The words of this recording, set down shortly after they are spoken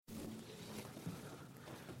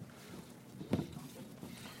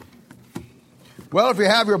Well, if you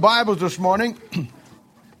have your Bibles this morning,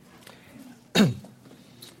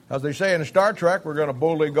 as they say in Star Trek, we're going to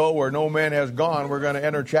boldly go where no man has gone. We're going to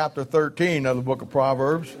enter chapter 13 of the book of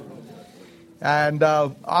Proverbs. And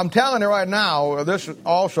I'm telling you right now, this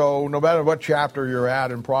also, no matter what chapter you're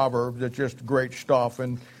at in Proverbs, it's just great stuff.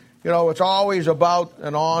 And, you know, it's always about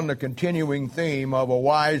and on the continuing theme of a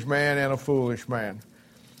wise man and a foolish man.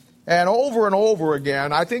 And over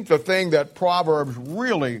again, I think the thing that Proverbs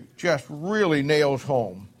really nails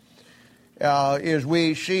home is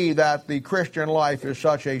we see that the Christian life is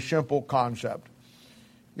such a simple concept.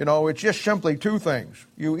 You know, it's just simply two things.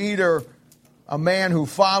 You either a man who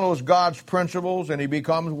follows God's principles and he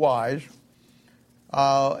becomes wise,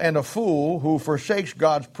 and a fool who forsakes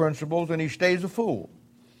God's principles and he stays a fool.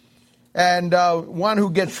 And one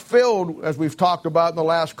who gets filled, as we've talked about in the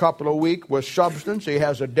last couple of weeks, with substance, he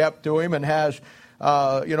has a depth to him, and has,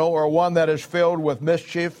 or one that is filled with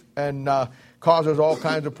mischief and causes all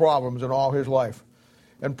kinds of problems in all his life.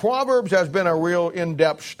 And Proverbs has been a real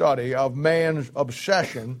in-depth study of man's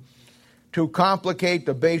obsession to complicate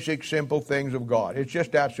the basic, simple things of God. It's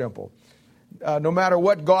just that simple. No matter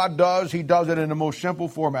what God does, he does it in the most simple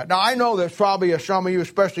format. Now, I know there's probably some of you,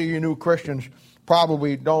 especially you new Christians,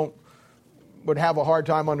 probably would have a hard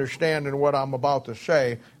time understanding what I'm about to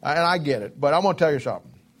say, and I get it, but I'm going to tell you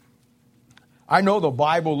something. I know the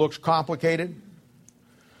Bible looks complicated,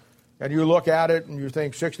 and you look at it and you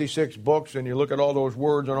think 66 books, and you look at all those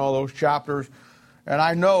words and all those chapters, and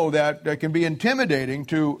I know that it can be intimidating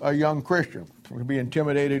to a young Christian. It can be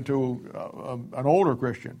intimidating to an older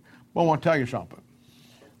Christian. But I want to tell you something.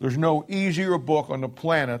 There's no easier book on the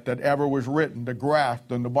planet that ever was written to grasp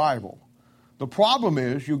than the Bible. The problem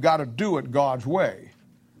is you've got to do it God's way.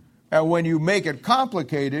 And when you make it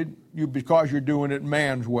complicated, because you're doing it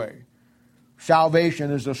man's way.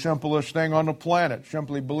 Salvation is the simplest thing on the planet.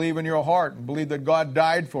 Simply believe in your heart and believe that God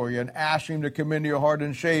died for you and ask him to come into your heart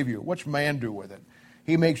and save you. What's man do with it?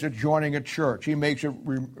 He makes it joining a church. He makes it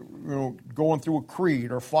going through a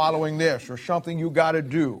creed or following this or something you got to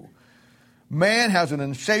do. Man has an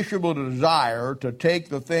insatiable desire to take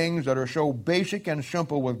the things that are so basic and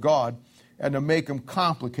simple with God and to make them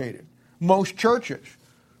complicated. Most churches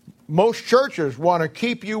want to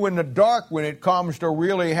keep you in the dark when it comes to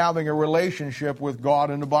really having a relationship with God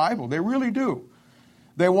and the Bible. They really do.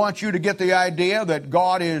 They want you to get the idea that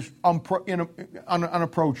God is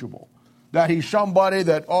unapproachable, that he's somebody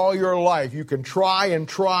that all your life you can try and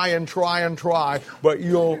try, but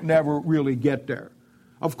you'll never really get there.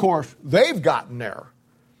 Of course, they've gotten there,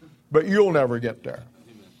 but you'll never get there.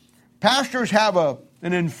 Pastors have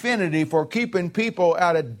an infinity for keeping people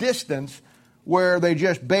at a distance where they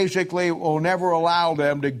just basically will never allow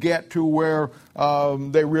them to get to where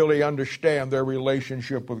they really understand their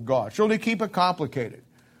relationship with God. So they keep it complicated.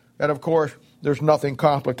 And of course, there's nothing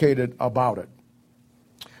complicated about it.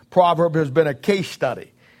 Proverb has been a case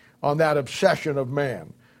study on that obsession of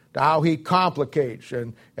man, to how he complicates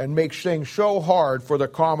and makes things so hard for the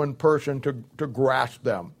common person to grasp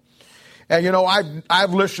them. And, you know,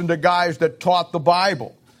 I've listened to guys that taught the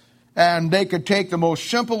Bible, and they could take the most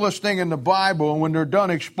simplest thing in the Bible, and when they're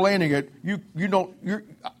done explaining it,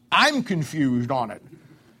 I'm confused on it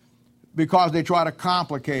because they try to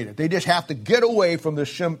complicate it. They just have to get away from the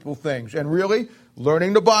simple things. And really,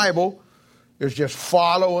 learning the Bible is just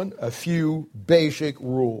following a few basic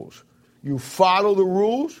rules. You follow the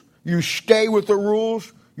rules, you stay with the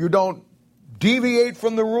rules, you don't deviate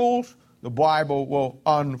from the rules, the Bible will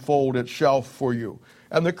unfold itself for you.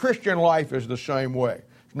 And the Christian life is the same way.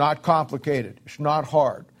 It's not complicated. It's not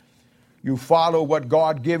hard. You follow what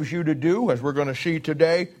God gives you to do, as we're going to see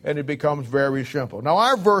today, and it becomes very simple. Now,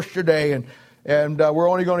 our verse today, and we're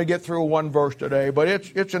only going to get through one verse today, but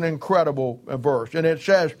it's an incredible verse. And it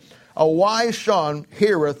says, "A wise son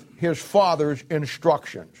heareth his father's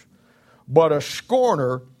instructions, but a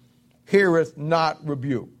scorner heareth not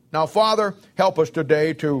rebuke." Now, Father, help us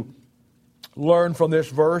today to learn from this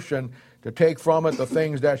verse and to take from it the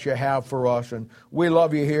things that you have for us. And we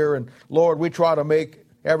love you here. And Lord, we try to make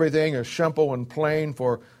everything as simple and plain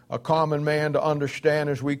for a common man to understand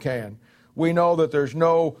as we can. We know that there's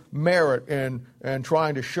no merit in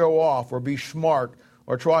trying to show off or be smart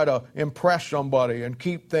or try to impress somebody and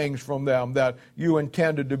keep things from them that you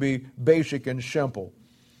intended to be basic and simple.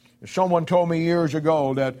 Someone told me years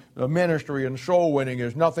ago that the ministry and soul winning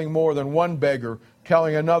is nothing more than one beggar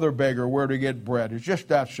telling another beggar where to get bread. It's just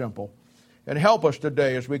that simple. And help us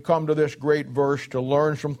today as we come to this great verse to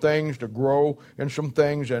learn some things, to grow in some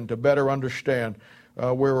things, and to better understand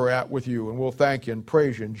where we're at with you. And we'll thank you and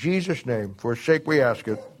praise you in Jesus' name. For his sake we ask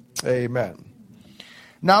it. Amen.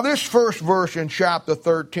 Now this first verse in chapter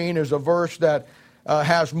 13 is a verse that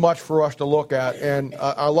has much for us to look at, and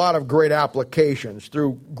a lot of great applications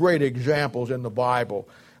through great examples in the Bible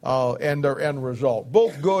and their end result,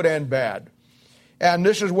 both good and bad. And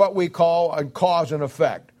this is what we call a cause and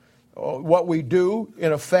effect. What we do,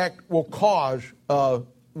 in effect, will cause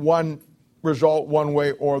one result one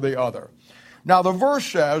way or the other. Now, the verse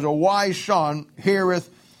says, a wise son heareth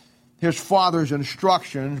his father's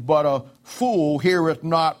instructions, but a fool heareth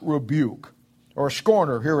not rebuke, or a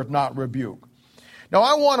scorner heareth not rebuke. Now,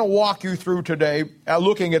 I want to walk you through today,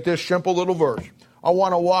 looking at this simple little verse. I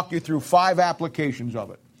want to walk you through 5 applications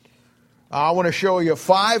of it. I want to show you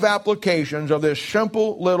 5 applications of this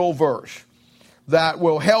simple little verse that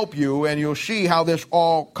will help you, and you'll see how this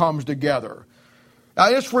all comes together. Now,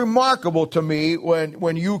 it's remarkable to me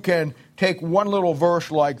when you can take one little verse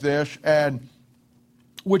like this, and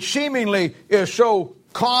which seemingly is so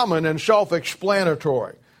common and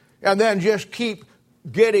self-explanatory, and then just keep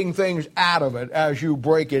getting things out of it as you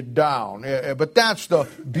break it down. But that's the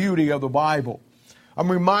beauty of the Bible.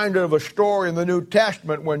 I'm reminded of a story in the New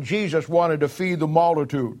Testament when Jesus wanted to feed the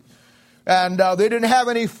multitude. And they didn't have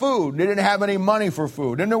any food. They didn't have any money for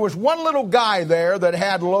food. And there was one little guy there that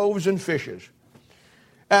had loaves and fishes.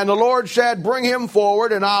 And the Lord said, bring him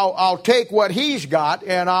forward, and I'll take what he's got,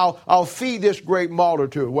 and I'll feed this great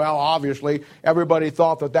multitude. Well, obviously, everybody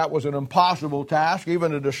thought that was an impossible task.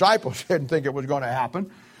 Even the disciples didn't think it was going to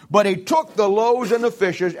happen. But he took the loaves and the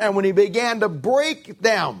fishes, and when he began to break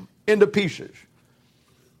them into pieces,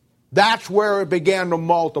 that's where it began to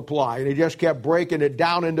multiply. And he just kept breaking it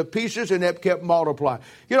down into pieces, and it kept multiplying.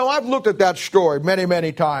 You know, I've looked at that story many,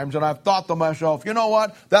 many times, and I've thought to myself, you know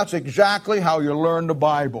what? That's exactly how you learn the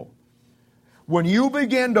Bible. When you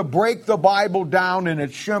begin to break the Bible down in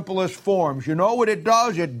its simplest forms, you know what it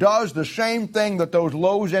does? It does the same thing that those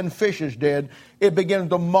loaves and fishes did. It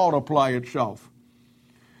begins to multiply itself.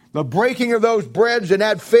 The breaking of those breads and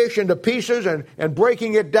that fish into pieces and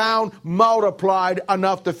breaking it down multiplied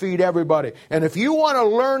enough to feed everybody. And if you want to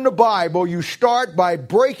learn the Bible, you start by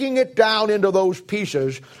breaking it down into those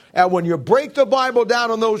pieces. And when you break the Bible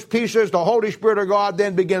down in those pieces, the Holy Spirit of God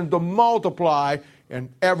then begins to multiply and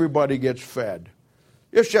everybody gets fed.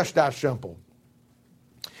 It's just that simple.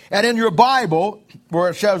 And in your Bible, where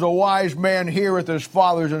it says a wise man heareth his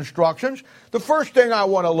father's instructions, the first thing I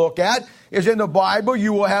want to look at is in the Bible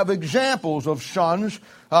you will have examples of sons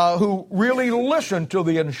who really listen to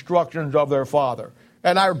the instructions of their father.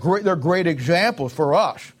 And they're great examples for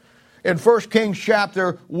us. In 1 Kings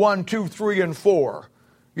chapter 1, 2, 3, and 4,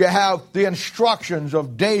 you have the instructions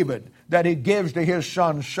of David that he gives to his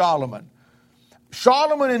son Solomon.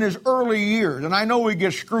 Solomon in his early years, and I know he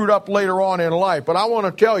gets screwed up later on in life, but I want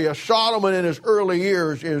to tell you, Solomon in his early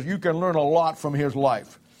years you can learn a lot from his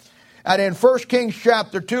life. And in 1 Kings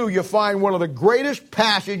chapter 2, you find one of the greatest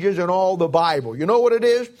passages in all the Bible. You know what it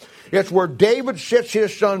is? It's where David sits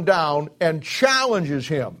his son down and challenges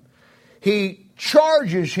him. He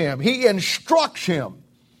charges him. He instructs him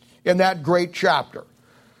in that great chapter.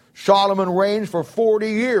 Solomon reigns for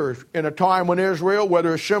 40 years in a time when Israel, where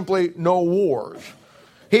there's simply no wars.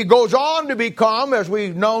 He goes on to become, as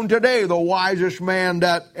we've known today, the wisest man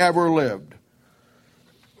that ever lived.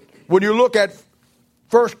 When you look at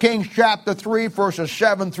 1 Kings chapter 3, verses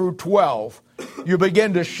 7 through 12, you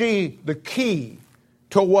begin to see the key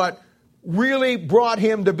to what really brought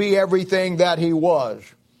him to be everything that he was.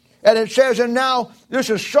 And it says, and now,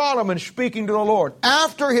 this is Solomon speaking to the Lord.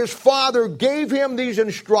 After his father gave him these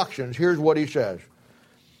instructions, here's what he says.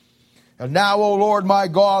 And now, O Lord my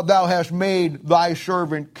God, thou hast made thy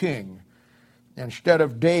servant king, instead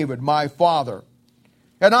of David my father.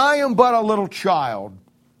 And I am but a little child.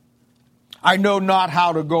 I know not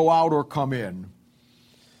how to go out or come in.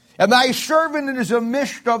 And thy servant is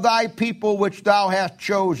amidst of thy people which thou hast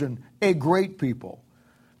chosen, a great people,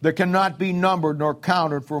 that cannot be numbered nor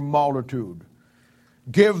counted for multitude.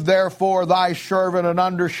 Give therefore thy servant an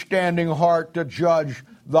understanding heart to judge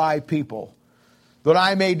thy people, that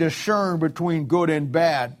I may discern between good and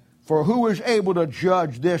bad. For who is able to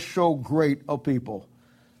judge this so great a people?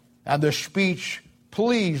 And the speech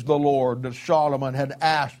pleased the Lord that Solomon had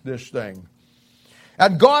asked this thing.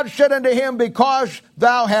 And God said unto him, because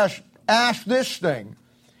thou hast asked this thing,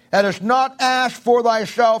 and hast not asked for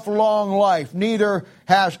thyself long life, neither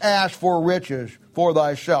hast asked for riches for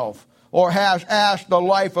thyself, or hast asked the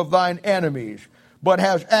life of thine enemies, but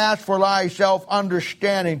hast asked for thyself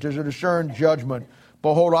understanding to discern judgment.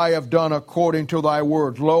 Behold, I have done according to thy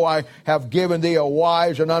words. Lo, I have given thee a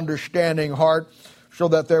wise and understanding heart, so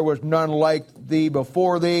that there was none like thee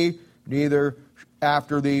before thee, neither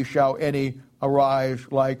after thee shall any arise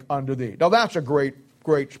like unto thee. Now that's a great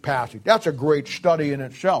passage. That's a great study in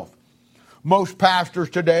itself. most pastors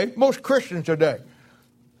today, most Christians today.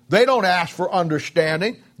 They don't ask for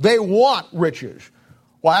understanding. They want riches.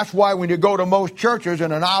 Well, that's why when you go to most churches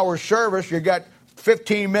in an hour service, you got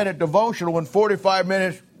 15-minute devotional and 45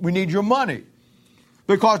 minutes, we need your money.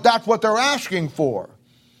 Because that's what they're asking for.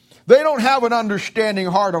 They don't have an understanding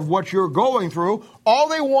heart of what you're going through. All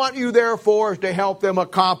they want you there for is to help them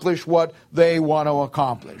accomplish what they want to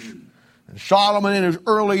accomplish. And Solomon, in his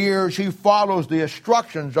early years, he follows the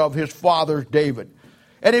instructions of his father David.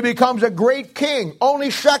 And he becomes a great king,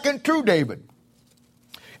 only second to David.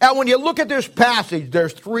 And when you look at this passage,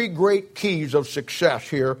 there's three great keys of success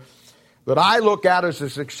here that I look at as a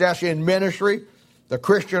success in ministry, the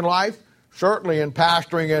Christian life, certainly in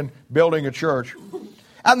pastoring and building a church.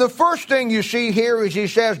 And the first thing you see here is he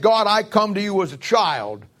says, God, I come to you as a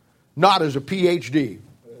child, not as a PhD.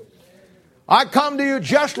 I come to you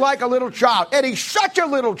just like a little child. And he's such a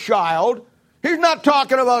little child. He's not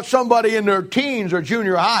talking about somebody in their teens or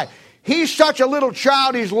junior high. He's such a little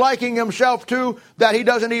child he's liking himself to that he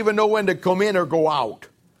doesn't even know when to come in or go out.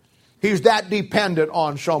 He's that dependent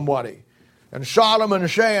on somebody. And Solomon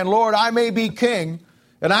is saying, Lord, I may be king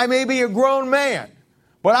and I may be a grown man,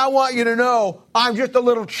 but I want you to know I'm just a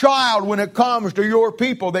little child when it comes to your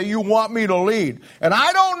people that you want me to lead. And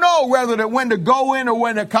I don't know when to go in or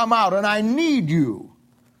when to come out, and I need you.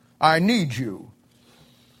 I need you.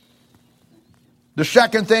 The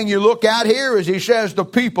second thing you look at here is he says, the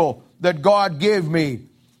people that God gave me,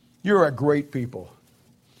 you're a great people.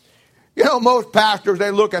 You know, most pastors,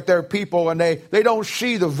 they look at their people and they don't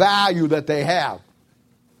see the value that they have.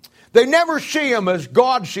 They never see them as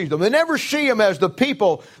God sees them. They never see them as the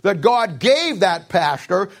people that God gave that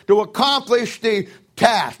pastor to accomplish the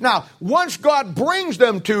task. Now, once God brings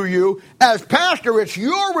them to you, as pastor, it's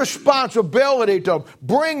your responsibility to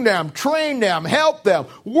bring them, train them, help them,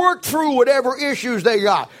 work through whatever issues they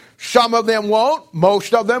got. Some of them won't.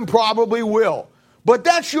 Most of them probably will. But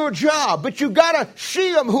that's your job. But you got to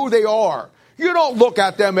see them who they are. You don't look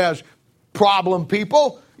at them as problem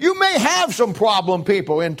people. You may have some problem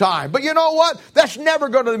people in time, but you know what? That's never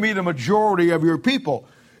going to be the majority of your people.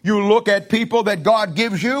 You look at people that God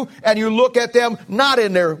gives you, and you look at them not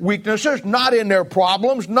in their weaknesses, not in their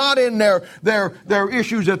problems, not in their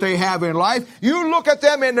issues that they have in life. You look at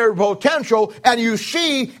them in their potential, and you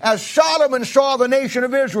see, as Solomon saw the nation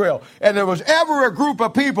of Israel, and there was ever a group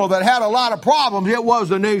of people that had a lot of problems, it was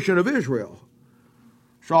the nation of Israel.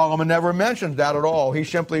 Solomon never mentions that at all. He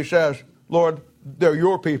simply says, Lord, they're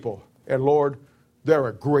your people, and Lord, they're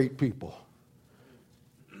a great people.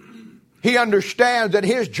 He understands that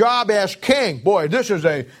his job as king, boy, is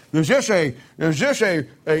this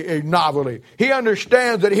a novelty. He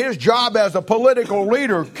understands that his job as a political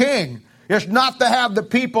leader, king, is not to have the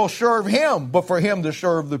people serve him, but for him to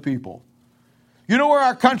serve the people. You know where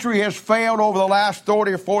our country has failed over the last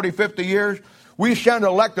 30 or 40, 50 years? We send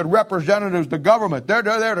elected representatives to government. They're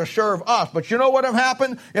there to serve us. But you know what have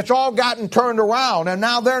happened? It's all gotten turned around, and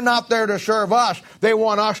now they're not there to serve us. They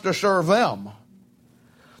want us to serve them.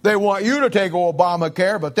 They want you to take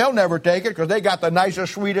Obamacare, but they'll never take it because they got the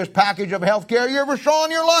nicest, sweetest package of health care you ever saw in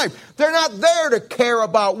your life. They're not there to care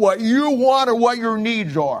about what you want or what your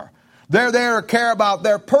needs are. They're there to care about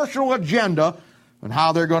their personal agenda and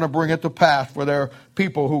how they're going to bring it to pass for their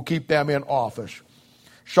people who keep them in office.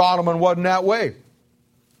 Solomon wasn't that way.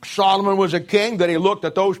 Solomon was a king that he looked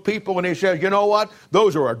at those people and he said, you know what?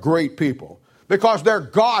 Those are a great people because they're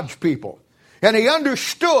God's people. And he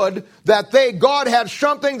understood that God had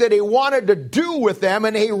something that he wanted to do with them,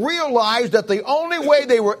 and he realized that the only way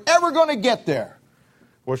they were ever going to get there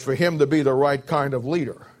was for him to be the right kind of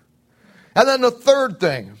leader. And then the third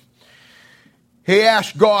thing, he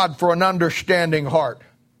asked God for an understanding heart,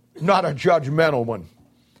 not a judgmental one.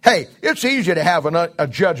 Hey, it's easy to have a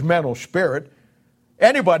judgmental spirit.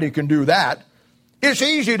 Anybody can do that. It's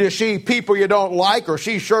easy to see people you don't like or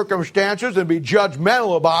see circumstances and be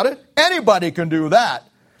judgmental about it. Anybody can do that.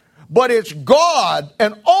 But it's God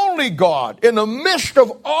and only God in the midst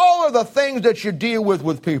of all of the things that you deal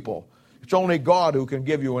with people. It's only God who can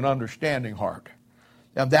give you an understanding heart.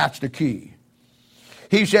 And that's the key.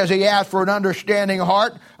 He says he asked for an understanding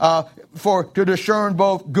heart to discern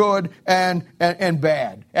both good and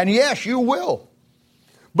bad. And yes, you will.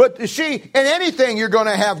 But you see, in anything you're going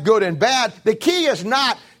to have good and bad. The key is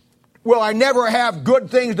not, will I never have good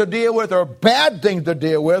things to deal with or bad things to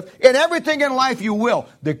deal with. In everything in life you will.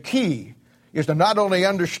 The key is to not only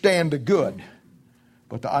understand the good,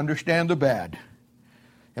 but to understand the bad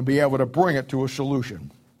and be able to bring it to a solution.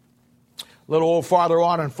 A little old farther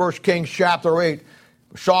on in 1 Kings chapter 8,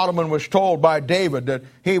 Solomon was told by David that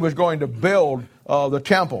he was going to build the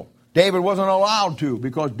temple. David wasn't allowed to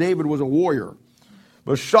because David was a warrior.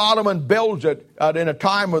 But Solomon builds it in a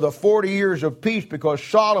time of the 40 years of peace, because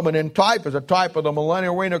Solomon in type is a type of the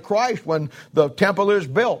millennial reign of Christ when the temple is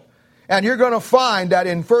built. And you're going to find that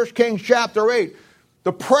in 1 Kings chapter 8,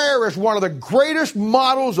 the prayer is one of the greatest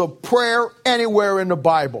models of prayer anywhere in the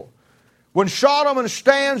Bible. When Solomon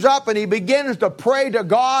stands up and he begins to pray to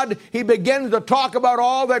God, he begins to talk about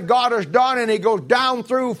all that God has done, and he goes down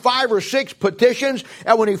through 5 or 6 petitions.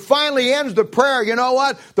 And when he finally ends the prayer, you know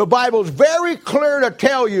what? The Bible's very clear to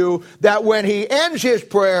tell you that when he ends his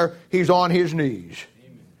prayer, he's on his knees.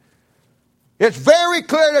 It's very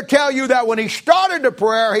clear to tell you that when he started the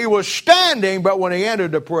prayer, he was standing, but when he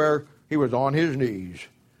ended the prayer, he was on his knees.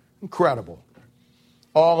 Incredible.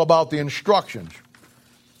 All about the instructions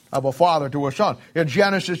of a father to a son. In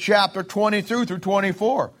Genesis chapter 22 through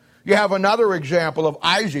 24, you have another example of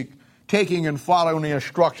Isaac taking and following the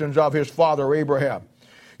instructions of his father Abraham.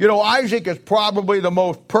 You know, Isaac is probably the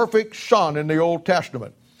most perfect son in the Old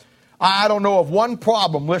Testament. I don't know of one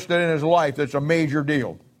problem listed in his life that's a major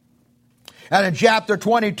deal. And in chapter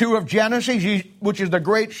 22 of Genesis, which is the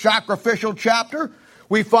great sacrificial chapter,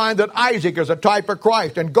 we find that Isaac is a type of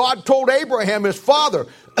Christ. And God told Abraham, his father,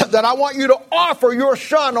 that I want you to offer your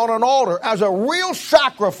son on an altar as a real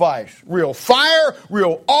sacrifice. Real fire,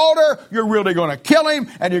 real altar. You're really going to kill him,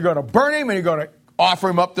 and you're going to burn him, and you're going to offer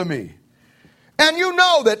him up to me. And you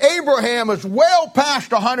know that Abraham is well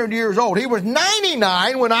past 100 years old. He was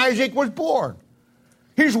 99 when Isaac was born.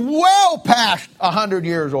 He's well past 100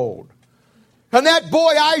 years old. And that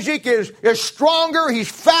boy Isaac is stronger, he's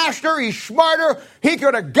faster, he's smarter. He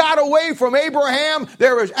could have got away from Abraham.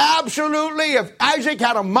 There is absolutely, if Isaac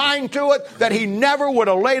had a mind to it, that he never would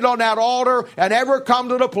have laid on that altar and ever come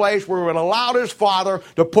to the place where he would have allowed his father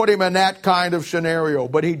to put him in that kind of scenario.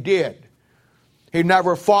 But he did. He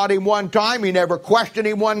never fought him one time. He never questioned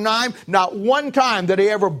him one time. Not one time did he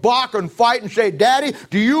ever balk and fight and say, Daddy,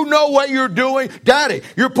 do you know what you're doing? Daddy,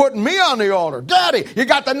 you're putting me on the altar. Daddy, you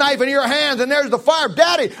got the knife in your hands and there's the fire.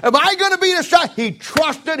 Daddy, am I going to be the son? He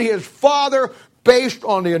trusted his father based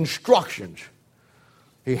on the instructions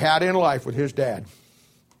he had in life with his dad.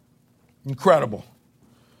 Incredible.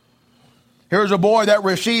 Here's a boy that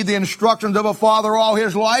received the instructions of a father all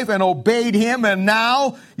his life and obeyed him, and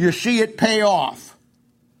now you see it pay off.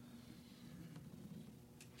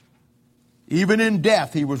 Even in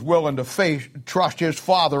death, he was willing to trust his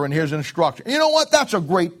father and his instructions. You know what? That's a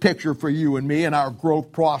great picture for you and me in our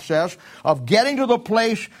growth process of getting to the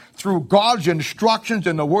place through God's instructions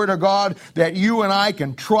in the Word of God that you and I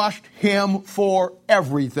can trust him for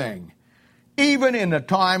everything, even in the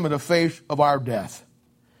time of the face of our death.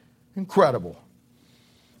 Incredible.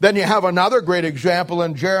 Then you have another great example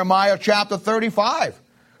in Jeremiah chapter 35.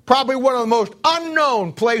 Probably one of the most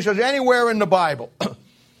unknown places anywhere in the Bible.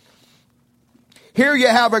 Here you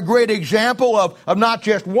have a great example of not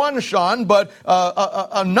just one son, but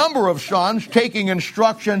a number of sons taking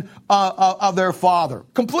instruction of their father.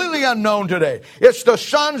 Completely unknown today. It's the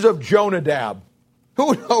sons of Jonadab.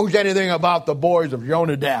 Who knows anything about the boys of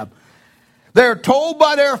Jonadab? They're told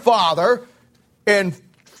by their father in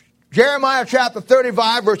Jeremiah chapter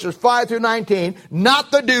 35, verses 5 through 19, not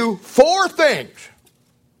to do 4 things.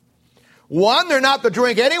 1, they're not to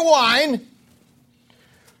drink any wine.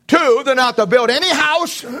 2, they're not to build any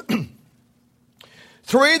house.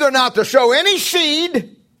 3, they're not to sow any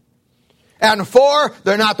seed. And 4,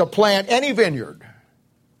 they're not to plant any vineyard.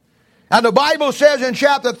 And the Bible says in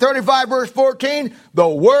chapter 35, verse 14, the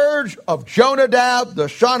words of Jonadab, the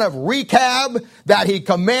son of Rechab, that he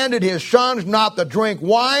commanded his sons not to drink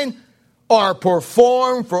wine, are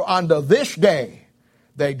performed, for unto this day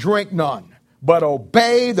they drink none, but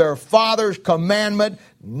obey their father's commandment.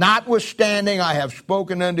 Notwithstanding, I have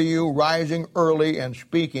spoken unto you, rising early and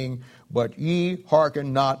speaking, but ye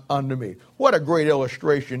hearken not unto me. What a great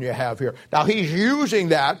illustration you have here. Now, he's using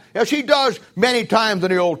that, as he does many times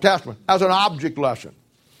in the Old Testament, as an object lesson.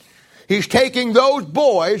 He's taking those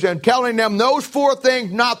boys and telling them those 4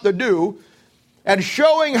 things not to do, and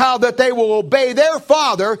showing how that they will obey their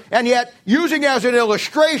father, and yet using as an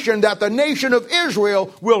illustration that the nation of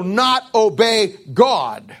Israel will not obey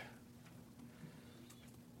God.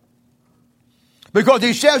 Because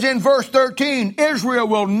he says in verse 13, Israel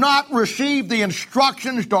will not receive the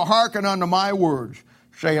instructions to hearken unto my words,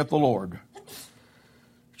 saith the Lord.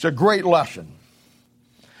 It's a great lesson.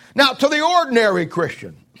 Now, to the ordinary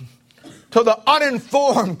Christian, to the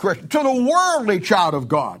uninformed Christian, to the worldly child of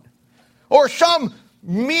God, or some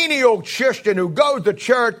menial Christian who goes to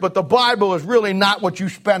church, but the Bible is really not what you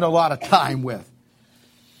spend a lot of time with.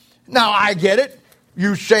 Now, I get it.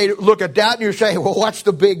 You say, look at that and you say, well, what's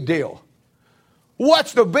the big deal?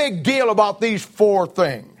 What's the big deal about these four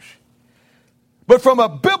things? But from a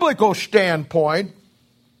biblical standpoint,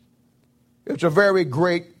 it's a very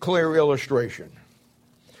great, clear illustration.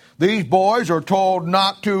 These boys are told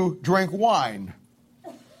not to drink wine,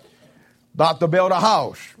 not to build a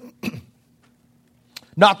house,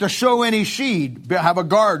 not to sow any seed, have a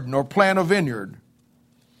garden, or plant a vineyard.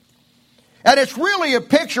 And it's really a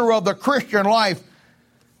picture of the Christian life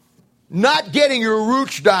not getting your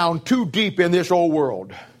roots down too deep in this old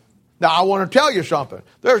world. Now, I want to tell you something.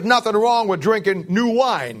 There's nothing wrong with drinking new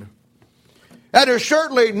wine. And there's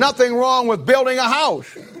certainly nothing wrong with building a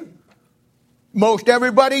house. Most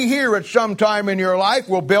everybody here at some time in your life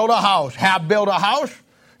will build a house, have built a house.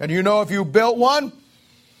 And you know if you built one,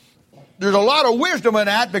 there's a lot of wisdom in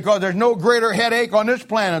that because there's no greater headache on this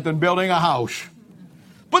planet than building a house.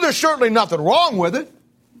 But there's certainly nothing wrong with it.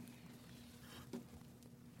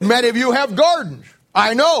 Many of you have gardens.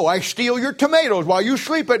 I know. I steal your tomatoes while you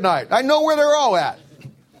sleep at night. I know where they're all at.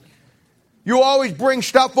 You always bring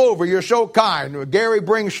stuff over. You're so kind. Gary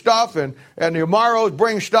brings stuff, and the Amaros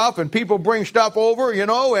bring stuff, and people bring stuff over, you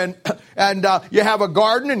know, and you have a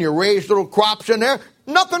garden, and you raise little crops in there.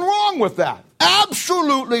 Nothing wrong with that.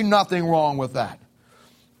 Absolutely nothing wrong with that.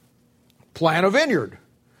 Plant a vineyard.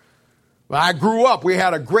 When I grew up, we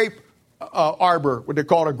had a grape arbor, what they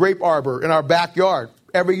call a grape arbor, in our backyard.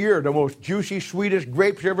 Every year, the most juicy, sweetest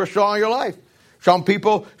grapes you ever saw in your life. Some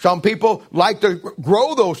people like to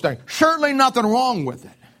grow those things. Certainly nothing wrong with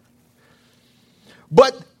it.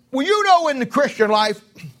 But you know, in the Christian life,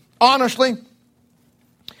 honestly,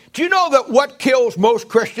 do you know that what kills most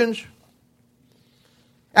Christians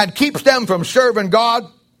and keeps them from serving God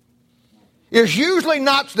is usually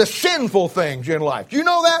not the sinful things in life? Do you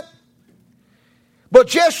know that? But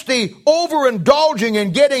just the overindulging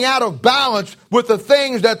and getting out of balance with the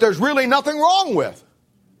things that there's really nothing wrong with.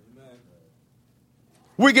 Amen.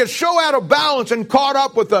 We get so out of balance and caught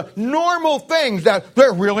up with the normal things that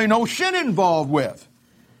there's really no sin involved with.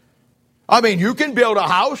 I mean, you can build a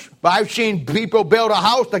house. I've seen people build a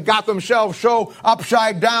house that got themselves so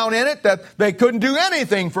upside down in it that they couldn't do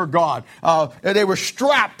anything for God. They were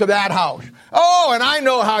strapped to that house. Oh, and I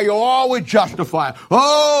know how you always justify.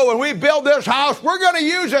 Oh, when we build this house, we're going to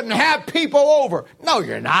use it and have people over. No,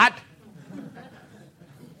 you're not.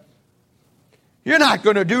 You're not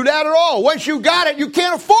going to do that at all. Once you got it, you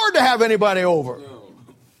can't afford to have anybody over.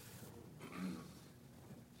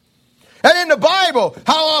 And in the Bible,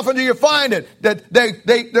 how often do you find it that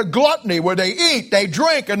they're gluttony, where they eat, they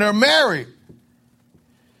drink, and they're merry?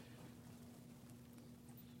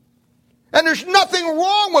 And there's nothing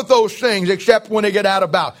wrong with those things except when they get out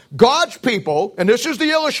of balance. God's people, and this is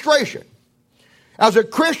the illustration, as a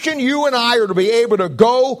Christian, you and I are to be able to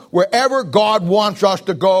go wherever God wants us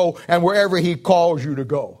to go and wherever He calls you to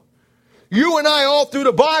go. You and I all through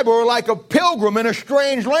the Bible are like a pilgrim in a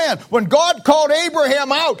strange land. When God called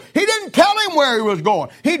Abraham out, He didn't tell him where he was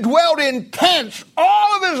going. He dwelled in tents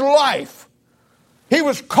all of his life. He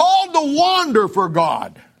was called to wander for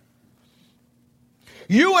God.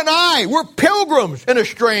 You and I, we're pilgrims in a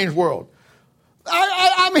strange world.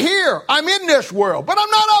 I'm here. I'm in this world, but I'm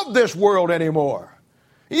not of this world anymore.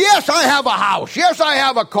 Yes, I have a house. Yes, I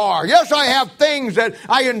have a car. Yes, I have things that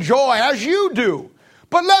I enjoy, as you do.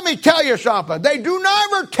 But let me tell you something. They do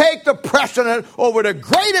never take the precedent over the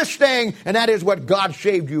greatest thing, and that is what God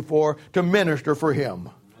saved you for, to minister for Him.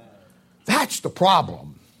 That's the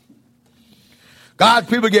problem. God's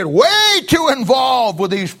people get way too involved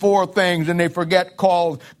with these four things, and they forget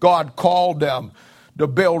God called them to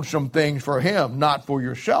build some things for Him, not for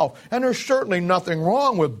yourself. And there's certainly nothing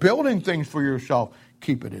wrong with building things for yourself.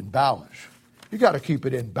 Keep it in balance. You got to keep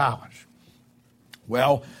it in balance.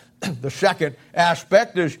 Well, the second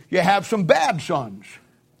aspect is you have some bad sons.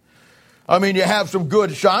 I mean, you have some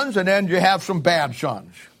good sons, and then you have some bad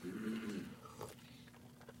sons.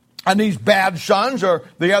 And these bad sons are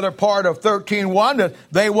the other part of 13:1, that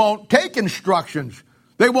they won't take instructions.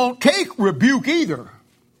 They won't take rebuke either.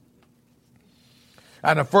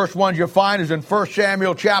 And the first ones you find is in 1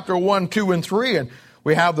 Samuel chapter 1, 2, and 3, and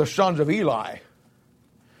we have the sons of Eli.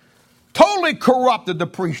 Totally corrupted the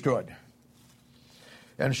priesthood.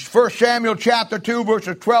 In 1 Samuel chapter 2,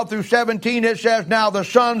 verses 12 through 17, it says, "Now the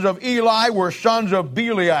sons of Eli were sons of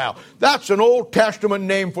Belial." That's an Old Testament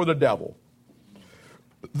name for the devil.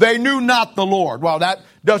 They knew not the Lord. Well, that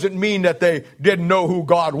doesn't mean that they didn't know who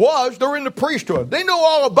God was. They're in the priesthood. They know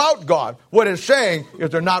all about God. What it's saying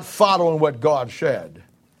is they're not following what God said.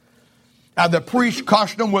 And the priest's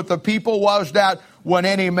custom with the people was that when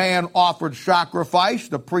any man offered sacrifice,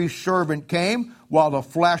 the priest's servant came while the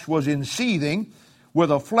flesh was in seething.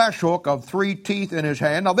 with a flesh hook of 3 teeth in his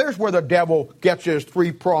hand. Now there's where the devil gets his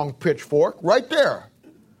 3-pronged pitchfork, right there.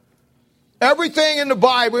 Everything in the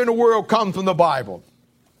Bible, in the world, comes from the Bible.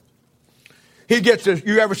 He gets this.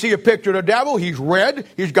 You ever see a picture of the devil? He's red,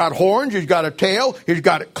 he's got horns, he's got a tail, he's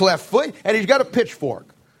got a cleft foot, and he's got a pitchfork.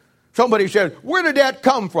 Somebody said, where did that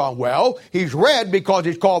come from? Well, he's red because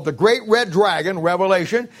he's called the Great Red Dragon,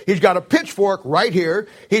 Revelation. He's got a pitchfork right here.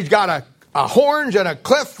 He's got a horns and a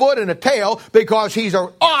cleft foot and a tail because he's an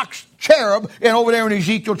ox cherub, and over there in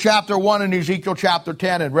Ezekiel chapter 1 and Ezekiel chapter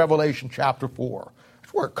 10 and Revelation chapter 4.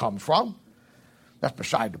 That's where it comes from. That's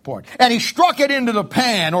beside the point. And he struck it into the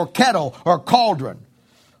pan or kettle or cauldron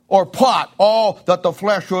or pot. All that the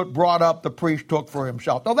flesh hook brought up, the priest took for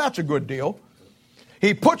himself. Now that's a good deal.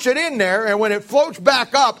 He puts it in there, and when it floats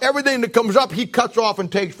back up, everything that comes up, he cuts off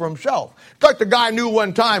and takes for himself. It's like the guy knew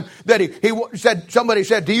one time that he said, somebody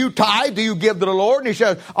said, do you tithe? Do you give to the Lord? And he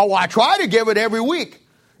said, oh, well, I try to give it every week.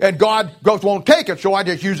 And God won't take it, so I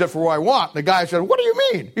just use it for what I want. The guy said, what do you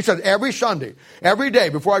mean? He said, every Sunday, every day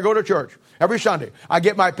before I go to church, every Sunday, I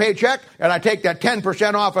get my paycheck, and I take that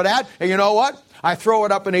 10% off of that, and you know what? I throw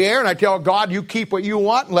it up in the air, and I tell God, you keep what you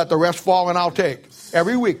want, and let the rest fall, and I'll take.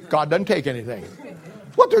 Every week, God doesn't take anything.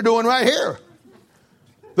 That's what they're doing right here.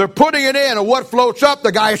 They're putting it in, and what floats up,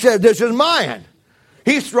 the guy says, this is mine.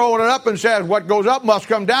 He's throwing it up and says, what goes up must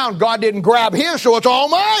come down. God didn't grab his, so it's all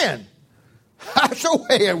mine. That's the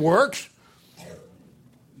way it works.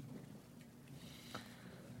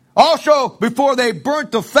 Also, before they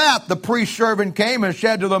burnt the fat, the priest's servant came and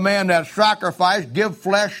said to the man that sacrificed, give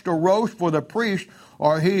flesh to roast for the priest,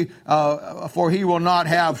 or for he will not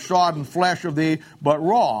have sodden flesh of thee, but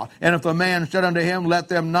raw. And if the man said unto him, let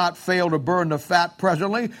them not fail to burn the fat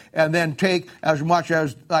presently, and then take as much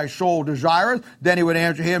as thy soul desireth, then he would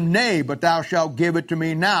answer him, nay, but thou shalt give it to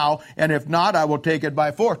me now, and if not, I will take it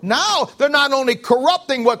by force. Now, they're not only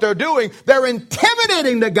corrupting what they're doing, they're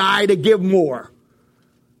intimidating the guy to give more.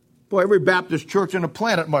 Boy, every Baptist church on the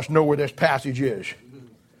planet must know where this passage is.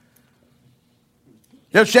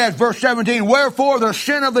 It says, verse 17, wherefore the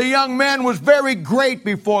sin of the young men was very great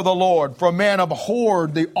before the Lord, for man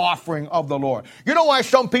abhorred the offering of the Lord. You know why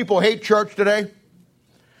some people hate church today?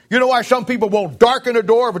 You know why some people won't darken the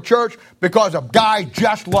door of a church? Because of a guy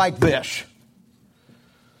just like this.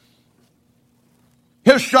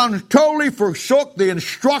 His sons totally forsook the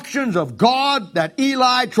instructions of God that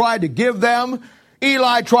Eli tried to give them.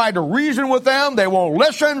 Eli tried to reason with them. They won't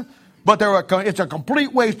listen. But it's a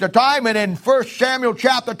complete waste of time. And in 1 Samuel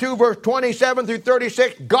chapter 2, verse 27 through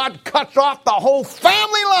 36, God cuts off the whole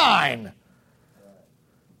family line.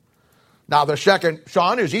 Now the second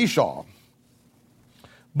son is Esau.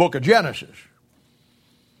 Book of Genesis.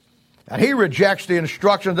 And he rejects the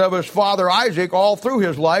instructions of his father Isaac all through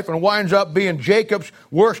his life and winds up being Jacob's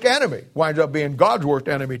worst enemy. Winds up being God's worst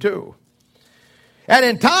enemy too. And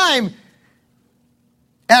in time,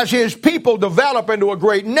 as his people develop into a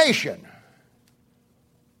great nation,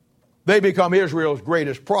 they become Israel's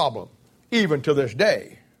greatest problem, even to this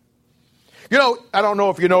day. You know, I don't know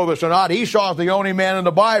if you know this or not, Esau is the only man in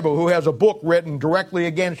the Bible who has a book written directly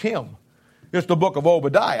against him. It's the book of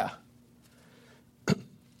Obadiah.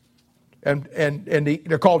 And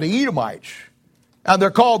they're called the Edomites. And they're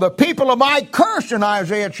called the people of my curse in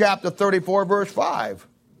Isaiah chapter 34, verse 5.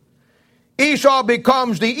 Esau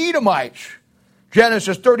becomes the Edomites.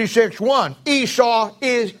 Genesis 36:1. Esau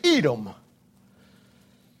is Edom.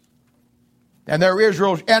 And they're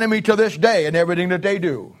Israel's enemy to this day in everything that they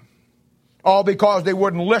do. All because they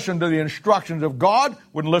wouldn't listen to the instructions of God,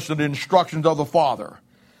 wouldn't listen to the instructions of the Father.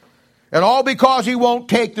 And all because he won't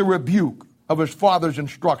take the rebuke of his father's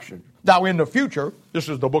instruction. Now in the future, this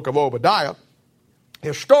is the book of Obadiah,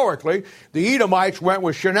 historically, the Edomites went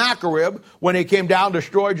with Sennacherib when he came down to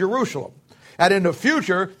destroy Jerusalem. And in the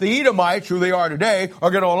future, the Edomites, who they are today,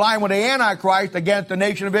 are going to align with the Antichrist against the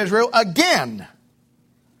nation of Israel again.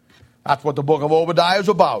 That's what the book of Obadiah is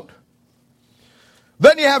about.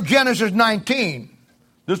 Then you have Genesis 19.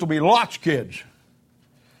 This will be Lot's kids.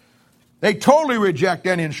 They totally reject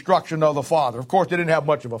any instruction of the father. Of course, they didn't have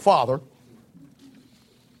much of a father.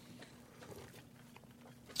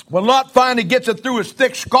 When Lot finally gets it through his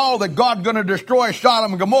thick skull that God's going to destroy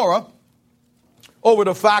Sodom and Gomorrah, over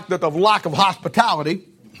the fact that of lack of hospitality.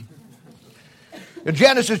 In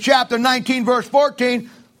Genesis chapter 19, verse 14,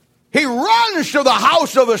 he runs to the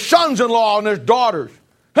house of his sons-in-law and his daughters.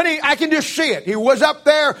 And I can just see it. He was up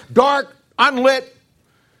there, dark, unlit,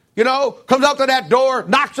 comes up to that door,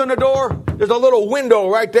 knocks on the door. There's a little window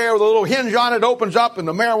right there with a little hinge on it, opens up, and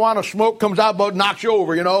the marijuana smoke comes out, about knocks you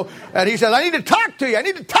over, And he says, I need to talk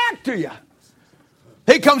to you.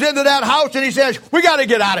 He comes into that house and he says, we got to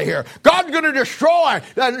get out of here. God's going to destroy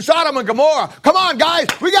Sodom and Gomorrah. Come on, guys,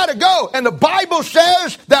 we got to go. And the Bible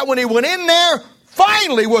says that when he went in there,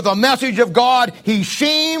 finally with a message of God, he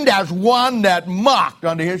seemed as one that mocked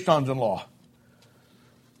unto his sons-in-law.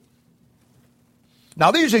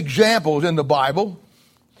 Now, these examples in the Bible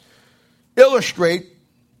illustrate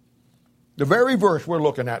the very verse we're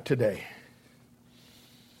looking at today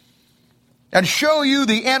and show you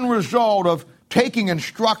the end result of taking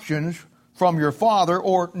instructions from your father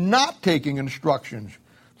or not taking instructions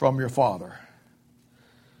from your father.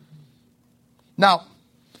 Now,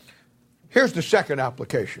 here's the second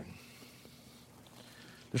application.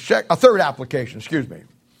 A third application, excuse me.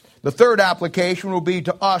 The third application will be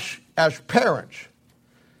to us as parents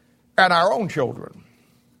and our own children.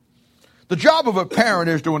 The job of a parent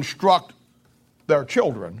is to instruct their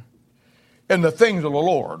children in the things of the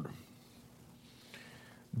Lord,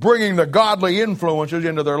 bringing the godly influences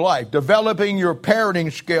into their life, developing your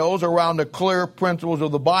parenting skills around the clear principles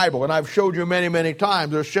of the Bible. And I've showed you many, many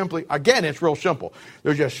times, there's simply, again, it's real simple.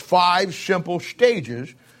 There's just 5 simple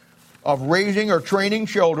stages of raising or training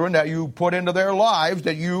children that you put into their lives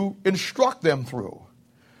that you instruct them through.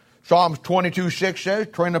 Psalms 22:6 says,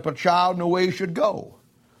 train up a child in the way he should go.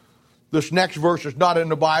 This next verse is not in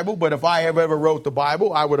the Bible, but if I have ever wrote the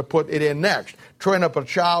Bible, I would have put it in next. Train up a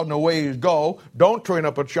child in the way he'll go. Don't train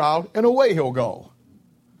up a child in the way he'll go.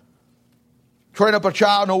 Train up a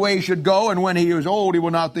child in the way he should go, and when he is old, he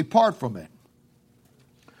will not depart from it.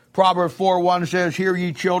 Proverbs 4:1 says, hear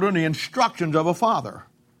ye children, the instructions of a father.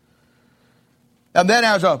 And then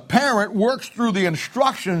as a parent works through the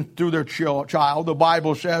instructions through their child, the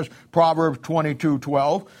Bible says, Proverbs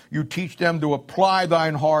 22:12, you teach them to apply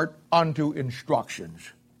thine heart unto instructions,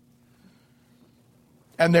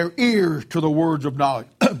 and their ears to the words of knowledge.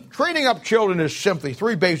 Training up children is simply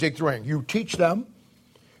 3 basic things. You teach them,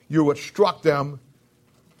 you instruct them,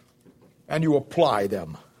 and you apply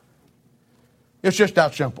them. It's just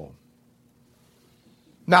that simple.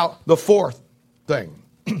 Now, the fourth thing,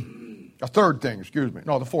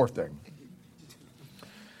 the fourth thing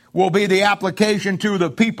will be the application to the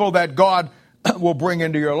people that God will bring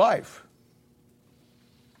into your life.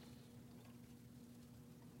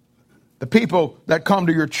 The people that come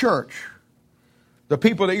to your church. The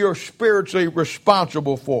people that you're spiritually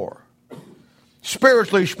responsible for.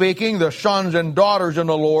 Spiritually speaking, the sons and daughters in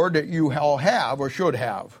the Lord that you all have or should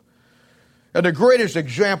have. And the greatest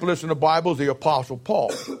example of this in the Bible is the Apostle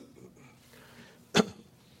Paul.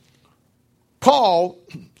 Paul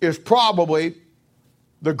is probably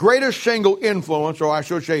the greatest single influence, or I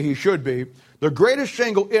should say he should be, the greatest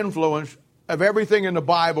single influence of everything in the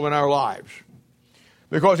Bible in our lives.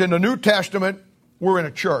 Because in the New Testament, we're in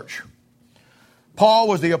a church. Paul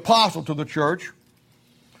was the apostle to the church.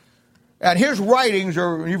 And his writings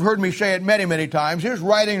are, you've heard me say it many, many times, his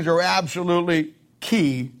writings are absolutely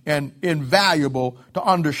key and invaluable to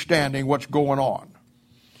understanding what's going on.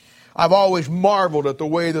 I've always marveled at the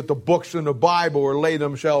way that the books in the Bible lay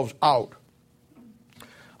themselves out.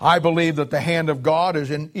 I believe that the hand of God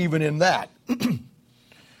is even in that.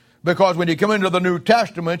 Because when you come into the New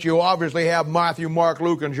Testament, you obviously have Matthew, Mark,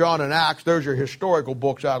 Luke, and John, and Acts. There's your historical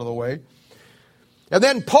books out of the way. And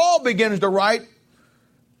then Paul begins to write,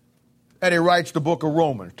 and he writes the book of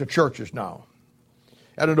Romans to churches now.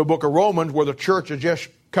 And in the book of Romans, where the church has just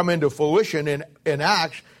come into fruition in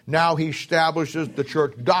Acts, now he establishes the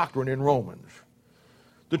church doctrine in Romans.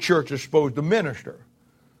 The church is supposed to minister.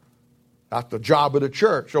 That's the job of the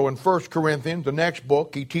church. So in 1 Corinthians, the next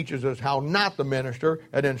book, he teaches us how not to minister.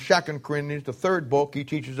 And in 2 Corinthians, the third book, he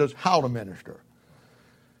teaches us how to minister.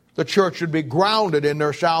 The church should be grounded in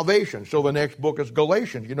their salvation. So the next book is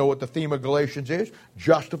Galatians. You know what the theme of Galatians is?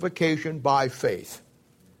 Justification by faith.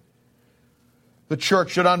 The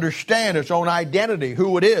church should understand its own identity,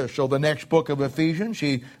 who it is. So the next book of Ephesians,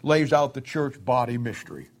 he lays out the church body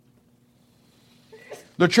mystery.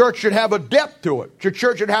 The church should have a depth to it. The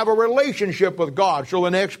church should have a relationship with God. So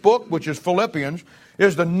the next book, which is Philippians,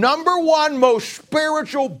 is the number 1 most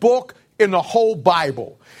spiritual book in the whole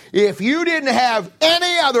Bible. If you didn't have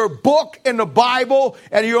any other book in the Bible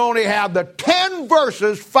and you only have the 10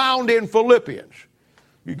 verses found in Philippians,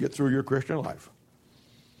 you get through your Christian life.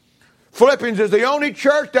 Philippians is the only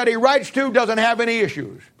church that he writes to doesn't have any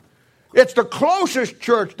issues. It's the closest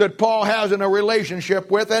church that Paul has in a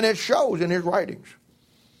relationship with, and it shows in his writings.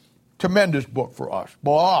 Tremendous book for us.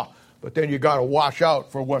 But then you got to watch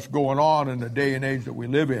out for what's going on in the day and age that we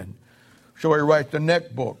live in. So he writes the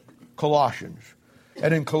next book, Colossians.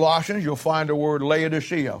 And in Colossians, you'll find the word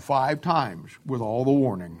Laodicea 5 times with all the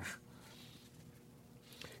warnings.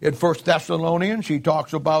 In 1 Thessalonians, he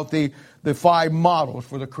talks about the the 5 models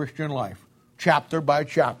for the Christian life, chapter by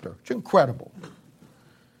chapter. It's incredible.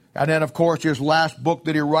 And then, of course, his last book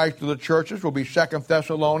that he writes to the churches will be 2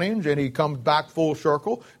 Thessalonians, and he comes back full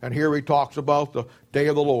circle, and here he talks about the day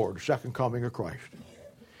of the Lord, second coming of Christ.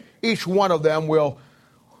 Each one of them will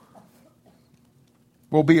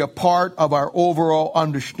be a part of our overall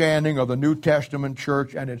understanding of the New Testament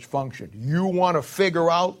church and its function. You want to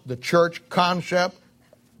figure out the church concept,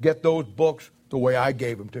 get those books the way I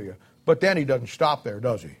gave them to you. But then he doesn't stop there,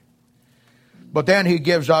 does he? But then he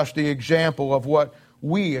gives us the example of what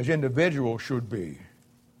we as individuals should be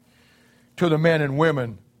to the men and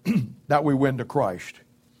women that we win to Christ.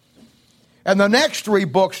 And the next 3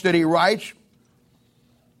 books that he writes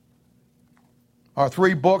are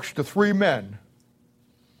 3 books to 3 men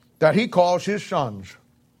that he calls his sons.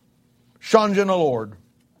 Sons in the Lord.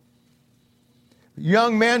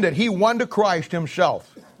 Young men that he won to Christ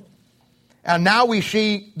himself. And now we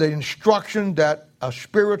see the instruction that a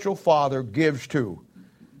spiritual father gives to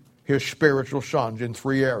his spiritual sons in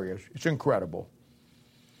 3 areas. It's incredible.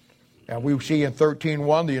 And we see in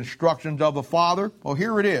 13:1 the instructions of the father. Well,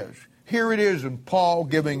 here it is. Here it is in Paul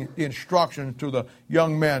giving the instructions to the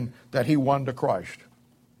young men that he won to Christ.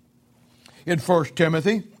 In 1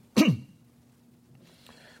 Timothy,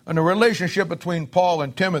 and the relationship between Paul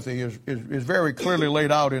and Timothy is very clearly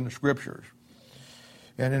laid out in the Scriptures.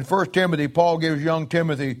 And in 1 Timothy, Paul gives young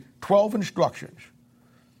Timothy 12 instructions.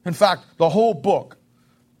 In fact, the whole book.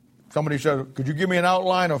 Somebody said, could you give me an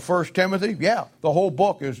outline of 1 Timothy? Yeah, the whole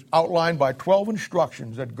book is outlined by 12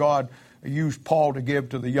 instructions that God used Paul to give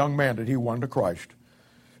to the young man that he won to Christ.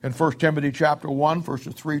 In 1 Timothy chapter 1,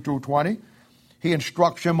 verses 3 through 20, he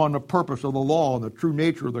instructs him on the purpose of the law and the true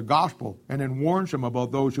nature of the gospel, and then warns him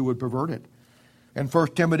about those who would pervert it. In 1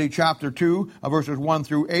 Timothy chapter 2, verses 1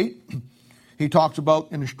 through 8, he talks about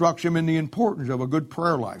and instructs him in the importance of a good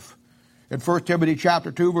prayer life. In 1 Timothy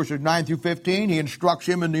chapter 2, verses 9 through 15, he instructs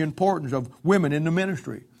him in the importance of women in the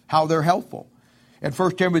ministry, how they're helpful. In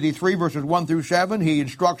 1 Timothy 3, verses 1 through 7, he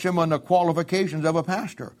instructs him on the qualifications of a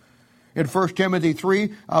pastor. In 1 Timothy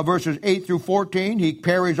 3, verses 8 through 14, he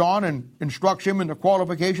carries on and instructs him in the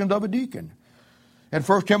qualifications of a deacon. In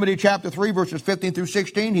 1 Timothy chapter 3, verses 15 through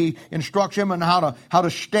 16, he instructs him on how to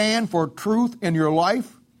stand for truth in your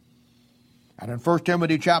life. And in 1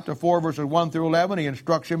 Timothy chapter 4, verses 1 through 11, he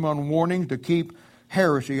instructs him on warnings to keep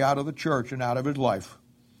heresy out of the church and out of his life.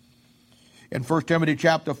 In 1 Timothy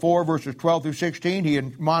chapter 4, verses 12 through 16, he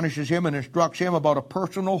admonishes him and instructs him about a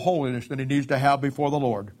personal holiness that he needs to have before the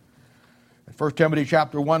Lord. In 1 Timothy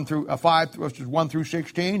chapter 5, verses 1 through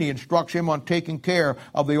 16, he instructs him on taking care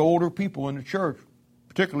of the older people in the church,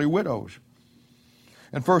 particularly widows.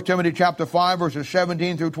 In 1 Timothy chapter 5, verses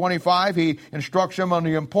 17 through 25, he instructs him on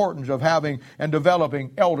the importance of having and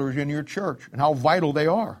developing elders in your church and how vital they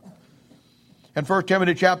are. In 1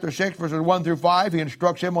 Timothy chapter 6, verses 1 through 5, he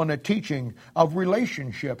instructs him on the teaching of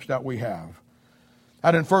relationships that we have.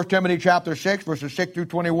 And in 1 Timothy chapter 6, verses 6 through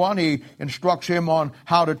 21, he instructs him on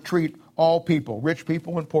how to treat all people, rich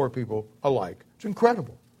people and poor people alike. It's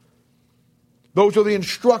incredible. Those are the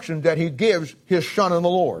instructions that he gives his son in the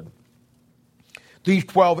Lord. These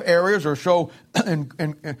 12 areas are so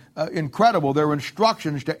incredible. They're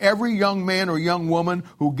instructions to every young man or young woman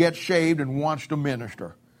who gets saved and wants to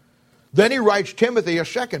minister. Then he writes Timothy a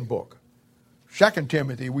second book. 2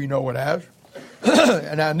 Timothy, we know it as.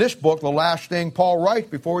 And in this book, the last thing Paul writes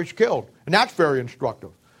before he's killed. And that's very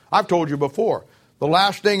instructive. I've told you before, the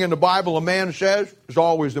last thing in the Bible a man says is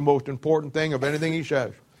always the most important thing of anything he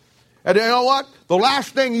says. And you know what? The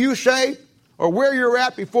last thing you say or where you're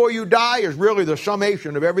at before you die is really the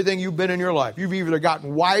summation of everything you've been in your life. You've either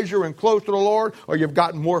gotten wiser and close to the Lord, or you've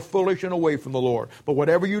gotten more foolish and away from the Lord. But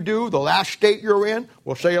whatever you do, the last state you're in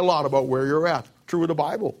will say a lot about where you're at. True of the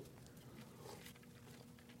Bible.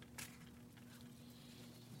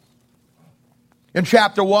 In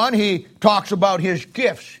chapter 1, he talks about his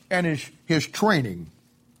gifts and his training.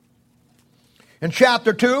 In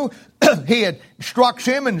chapter 2, he instructs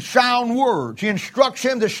him in sound words. He instructs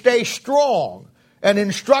him to stay strong and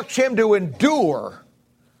instructs him to endure.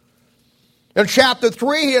 In chapter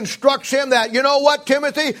 3, he instructs him that, you know what,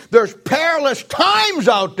 Timothy? There's perilous times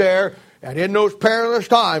out there, and in those perilous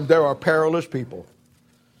times, there are perilous people.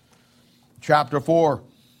 Chapter 4,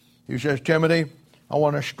 he says, Timothy, I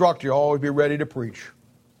want to instruct you to always be ready to preach.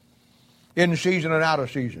 In season and out of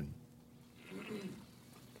season.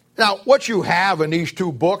 Now, what you have in these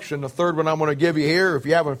 2 books, and the third one I'm going to give you here, if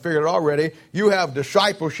you haven't figured it already, you have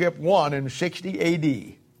Discipleship 1 in 60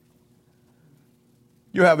 A.D.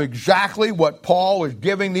 You have exactly what Paul is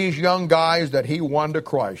giving these young guys that he won to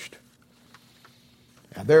Christ.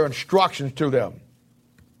 And their instructions to them.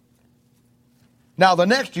 Now the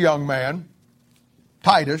next young man,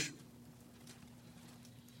 Titus,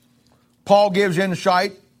 Paul gives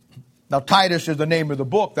insight. Now Titus is the name of the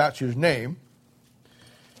book, that's his name.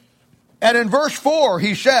 And in verse 4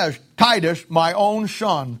 he says, Titus, my own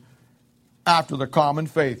son, after the common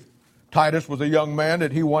faith. Titus was a young man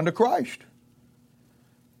that he won to Christ.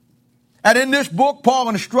 And in this book, Paul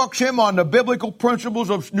instructs him on the biblical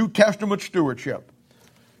principles of New Testament stewardship.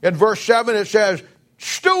 In verse 7 it says,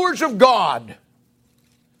 stewards of God.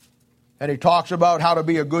 And he talks about how to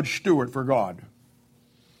be a good steward for God.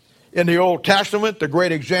 In the Old Testament, the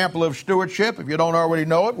great example of stewardship, if you don't already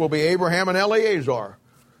know it, will be Abraham and Eleazar.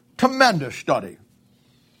 Tremendous study.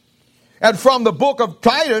 And from the book of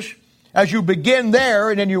Titus, as you begin there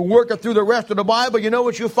and then you work it through the rest of the Bible, you know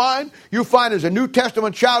what you find? You find as a New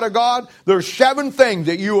Testament child of God, there's 7 things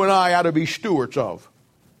that you and I ought to be stewards of.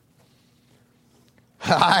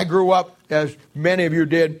 I grew up, as many of you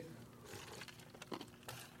did,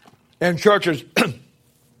 in churches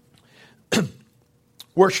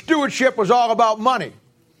where stewardship was all about money.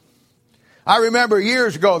 I remember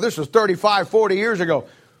years ago, this was 35, 40 years ago,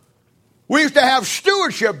 we used to have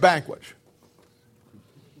stewardship banquets.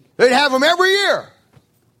 They'd have them every year.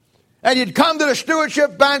 And you'd come to the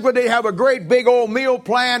stewardship banquet, they'd have a great big old meal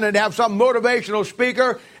plan, and have some motivational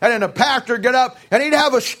speaker, and then the pastor would get up, and he'd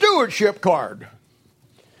have a stewardship card.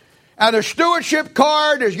 And the stewardship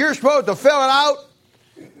card is you're supposed to fill it out,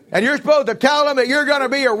 and you're supposed to tell them that you're going to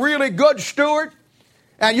be a really good steward,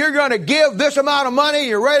 and you're going to give this amount of money.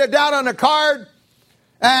 You write it down on the card,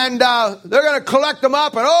 and they're going to collect them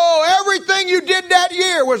up, and everything you did that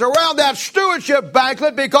year was around that stewardship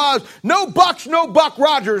banquet, because no buck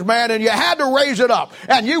Rogers, man, and you had to raise it up.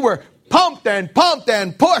 And you were pumped and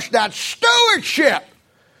pushed that stewardship.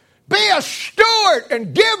 Be a steward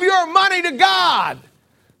and give your money to God.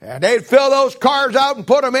 And they'd fill those cards out and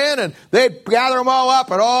put them in, and they'd gather them all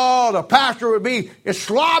up, and the pastor would be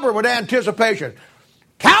slobbering with anticipation.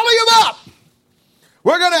 Tally them up!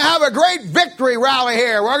 We're going to have a great victory rally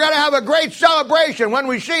here. We're going to have a great celebration when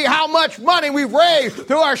we see how much money we've raised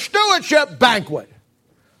through our stewardship banquet.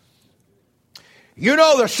 You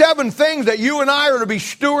know the 7 things that you and I are to be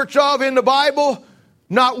stewards of in the Bible?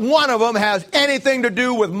 Not one of them has anything to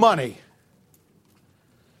do with money.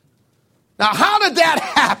 Now, how did that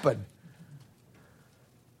happen?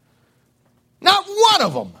 Not one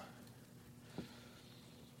of them.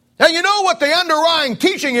 And you know what the underlying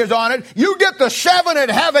teaching is on it? You get the 7 that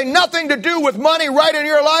having nothing to do with money right in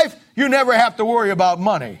your life, you never have to worry about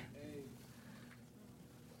money.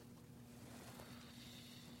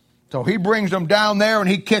 So he brings them down there and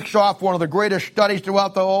he kicks off one of the greatest studies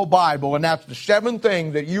throughout the whole Bible, and that's the 7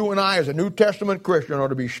 things that you and I as a New Testament Christian are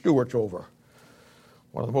to be stewards over.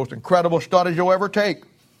 One of the most incredible studies you'll ever take.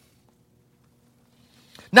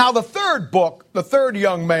 Now the third book, the third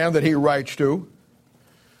young man that he writes to,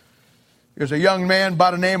 is a young man by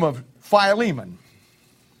the name of Philemon.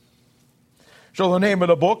 So the name of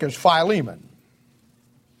the book is Philemon.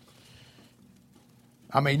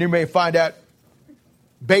 I mean, you may find that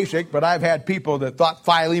basic, but I've had people that thought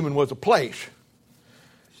Philemon was a place.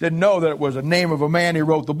 Didn't know that it was the name of a man he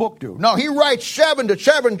wrote the book to. No, he writes 7 to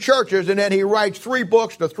 7 churches, and then he writes 3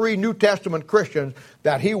 books to 3 New Testament Christians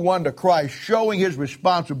that he won to Christ, showing his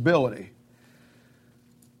responsibility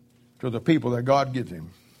to the people that God gives him.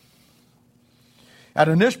 And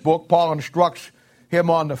in this book, Paul instructs him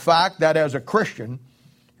on the fact that as a Christian,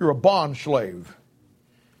 you're a bond slave.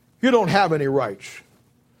 You don't have any rights.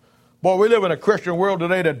 Boy, we live in a Christian world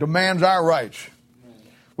today that demands our rights.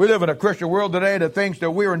 We live in a Christian world today that thinks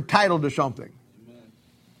that we're entitled to something.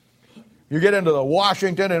 You get into the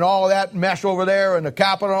Washington and all that mess over there and the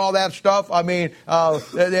Capitol and all that stuff. I mean,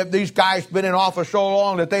 these guys have been in office so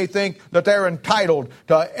long that they think that they're entitled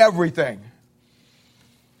to everything.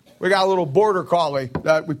 We got a little border collie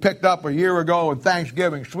that we picked up a year ago on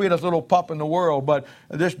Thanksgiving. Sweetest little pup in the world, but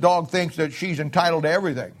this dog thinks that she's entitled to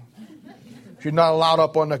everything. She's not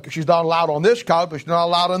allowed she's not allowed on this couch, but she's not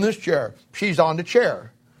allowed on this chair. She's on the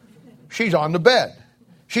chair. She's on the bed.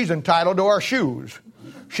 She's entitled to our shoes.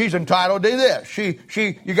 She's entitled to this.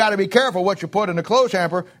 You got to be careful what you put in the clothes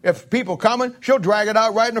hamper. If people coming, she'll drag it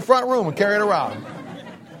out right in the front room and carry it around.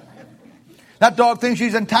 That dog thinks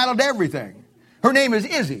she's entitled to everything. Her name is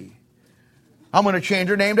Izzy. I'm going to change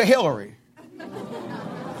her name to Hillary.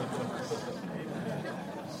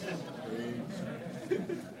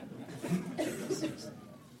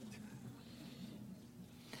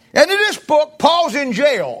 And in this book, Paul's in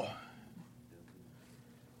jail.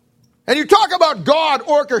 And you talk about God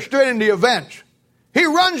orchestrating the events. He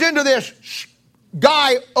runs into this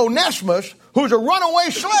guy, Onesimus, who's a runaway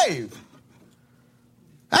slave.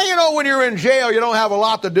 And you know, when you're in jail, you don't have a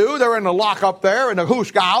lot to do. They're in the lockup there, in the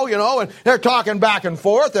hooskow, you know, and they're talking back and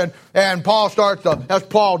forth. And Paul starts to, as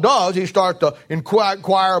Paul does, he starts to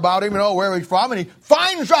inquire about him, you know, where he's from. And he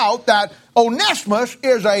finds out that Onesimus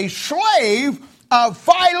is a slave of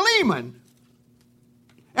Philemon.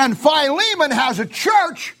 And Philemon has a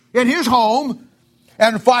church in his home.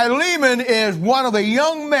 And Philemon is one of the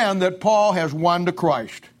young men that Paul has won to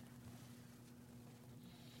Christ.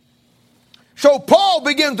 So Paul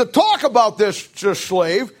begins to talk about this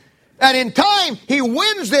slave, and in time, he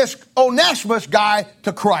wins this Onesimus guy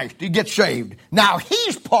to Christ. He gets saved. Now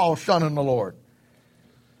he's Paul's son in the Lord.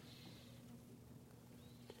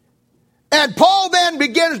 And Paul then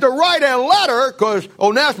begins to write a letter, because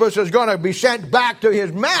Onesimus is going to be sent back to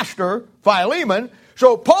his master, Philemon.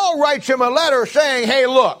 So Paul writes him a letter saying, hey,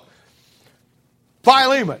 look,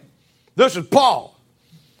 Philemon, this is Paul.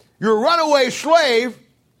 You're a runaway slave.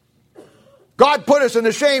 God put us in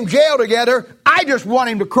the same jail together. I just won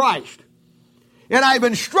him to Christ. And I've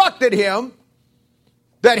instructed him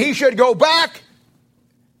that he should go back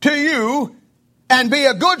to you and be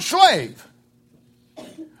a good slave.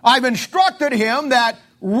 I've instructed him that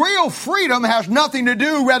real freedom has nothing to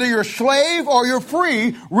do whether you're a slave or you're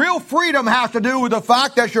free. Real freedom has to do with the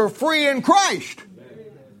fact that you're free in Christ.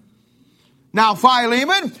 Now,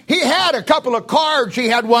 Philemon, he had a couple of cards. He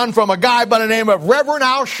had one from a guy by the name of Reverend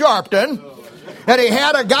Al Sharpton. And he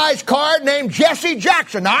had a guy's card named Jesse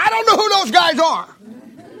Jackson. Now, I don't know who those guys are.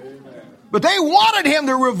 But they wanted him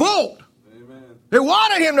to revolt. They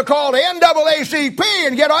wanted him to call the NAACP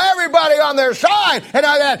and get everybody on their side. And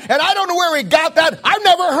I don't know where he got that. I've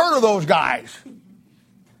never heard of those guys.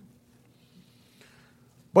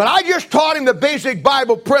 But I just taught him the basic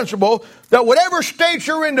Bible principle that whatever state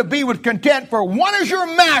you're in, to be with content, for one is your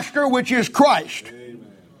master, which is Christ. Amen.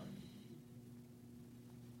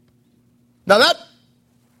 Now that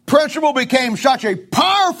principle became such a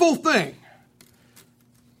powerful thing.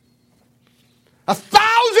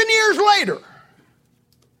 1,000 years later,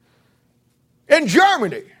 in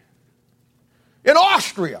Germany, in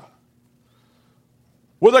Austria,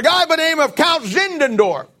 with a guy by the name of Count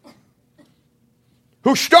Zinzendorf,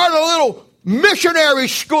 who started a little missionary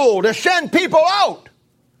school to send people out,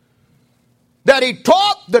 that he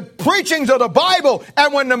taught the preachings of the Bible,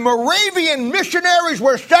 and when the Moravian missionaries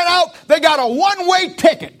were sent out, they got a one-way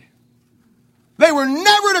ticket. They were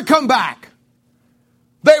never to come back.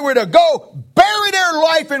 They were to go bury their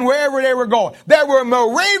life in wherever they were going. There were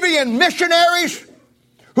Moravian missionaries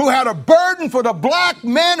who had a burden for the black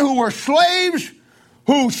men who were slaves,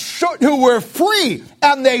 who were free,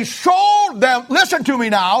 and they sold them, listen to me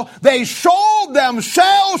now, they sold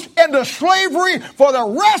themselves into slavery for the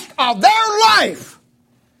rest of their life.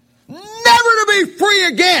 Never to be free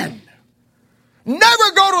again.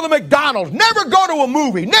 Never go to the McDonald's. Never go to a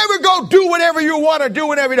movie. Never go do whatever you want to do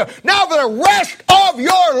whenever you do. Now for the rest of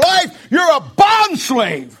your life, you're a bond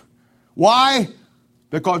slave. Why?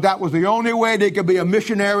 Because that was the only way they could be a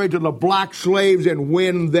missionary to the black slaves and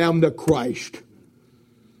win them to Christ.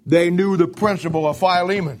 They knew the principle of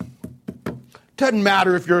Philemon. Doesn't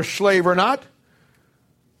matter if you're a slave or not.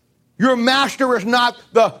 Your master is not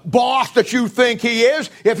the boss that you think he is.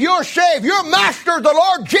 If you're saved, your master is the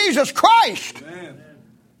Lord Jesus Christ. Amen.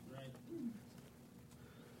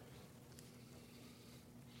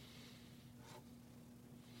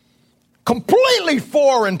 Completely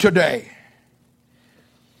foreign today.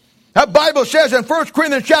 That Bible says in 1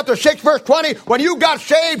 Corinthians chapter 6, verse 20, when you got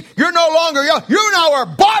saved, you're no longer young. You now are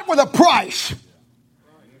bought with a price.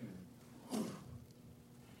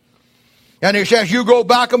 And he says, you go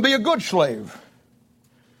back and be a good slave.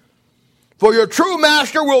 For your true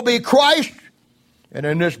master will be Christ. And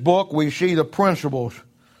in this book, we see the principles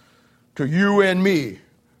to you and me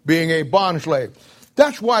being a bond slave.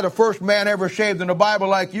 That's why the first man ever saved in the Bible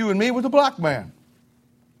like you and me was a black man.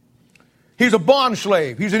 He's a bond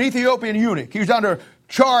slave. He's an Ethiopian eunuch. He's under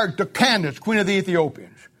charge to Candace, queen of the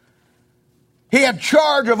Ethiopians. He had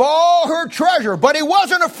charge of all her treasure, but he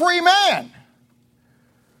wasn't a free man.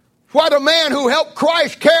 That's why the man who helped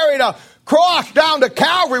Christ carry the cross down to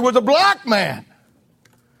Calvary was a black man.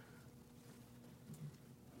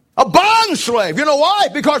 A bond slave. You know why?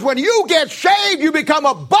 Because when you get saved, you become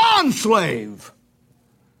a bond slave.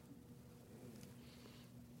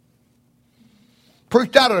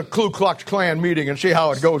 Preach out at a Ku Klux Klan meeting and see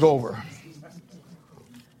how it goes over.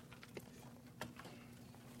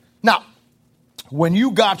 Now, when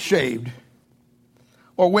you got saved,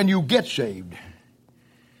 or when you get saved,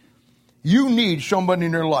 you need somebody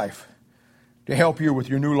in your life to help you with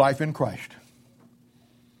your new life in Christ.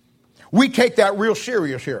 We take that real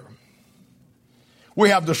serious here.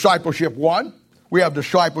 We have Discipleship 1. We have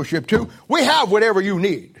discipleship too. We have whatever you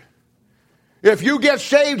need. If you get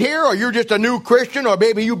saved here, or you're just a new Christian, or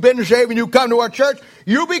maybe you've been saved and you come to our church,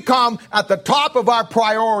 you become at the top of our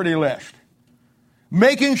priority list.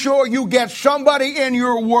 Making sure you get somebody in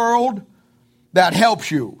your world that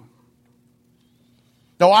helps you.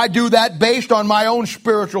 Now, I do that based on my own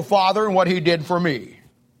spiritual father and what he did for me.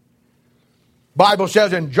 Bible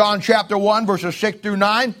says in John chapter 1, verses 6 through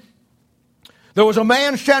 9, there was a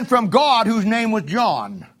man sent from God whose name was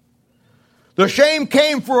John. The same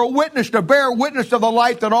came for a witness to bear witness of the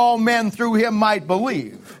light that all men through him might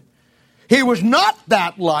believe. He was not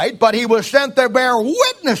that light, but he was sent to bear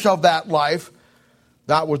witness of that life.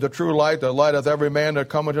 That was the true light that lighteth every man that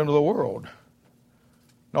cometh into the world.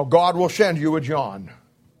 Now God will send you a John.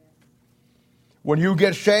 When you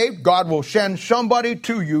get saved, God will send somebody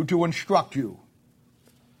to you to instruct you.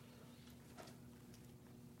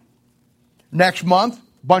 Next month,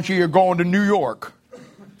 a bunch of you are going to New York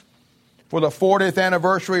for the 40th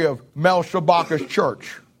anniversary of Mel Shabaka's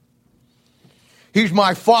church. He's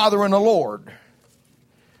my father in the Lord.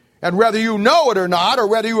 And whether you know it or not, or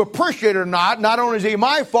whether you appreciate it or not only is he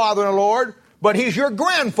my father in the Lord, but he's your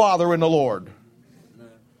grandfather in the Lord.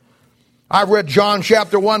 I've read John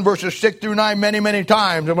chapter 1, verses 6 through 9 many, many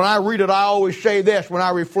times. And when I read it, I always say this when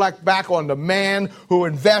I reflect back on the man who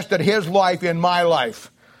invested his life in my life.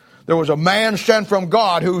 There was a man sent from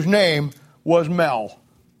God whose name was Mel.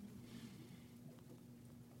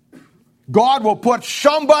 God will put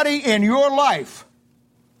somebody in your life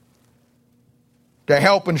to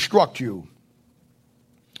help instruct you.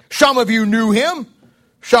 Some of you knew him.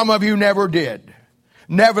 Some of you never did.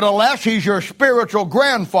 Nevertheless, he's your spiritual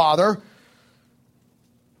grandfather.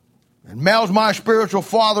 And Mel's my spiritual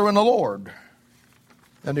father in the Lord.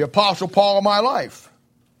 And the Apostle Paul of my life.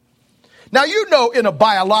 Now, you know, in a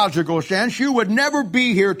biological sense, you would never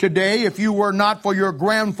be here today if you were not for your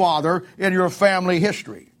grandfather in your family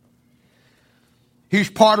history. He's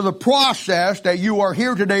part of the process that you are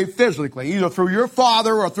here today physically, either through your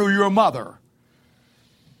father or through your mother.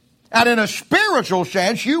 And in a spiritual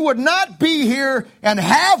sense, you would not be here and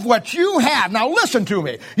have what you have. Now listen to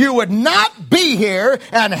me. You would not be here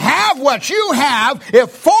and have what you have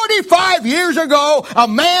if 45 years ago a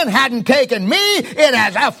man hadn't taken me in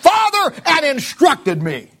as a father and instructed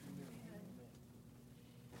me.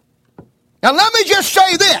 Now let me just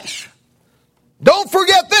say this. Don't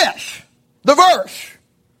forget this. The verse.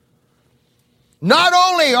 Not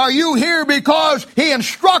only are you here because he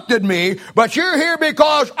instructed me, but you're here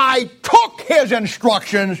because I took his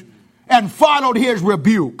instructions and followed his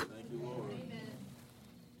rebuke.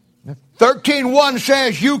 13:1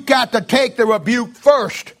 says you got to take the rebuke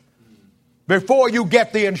first before you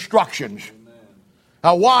get the instructions.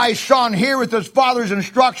 A wise son heareth his father's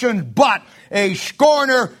instructions, but a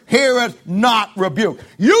scorner heareth not rebuke.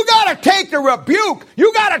 You got to take the rebuke.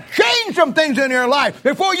 You got to change some things in your life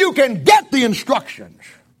before you can get the instructions.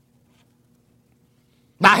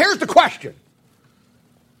 Now here's the question.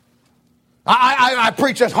 I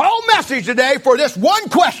preach this whole message today for this one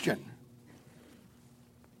question.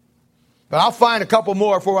 But I'll find a couple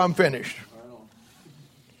more before I'm finished.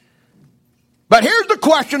 But here's the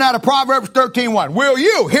question out of Proverbs 13:1. Will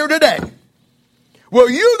you, here today, will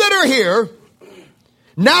you that are here,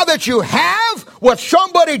 now that you have what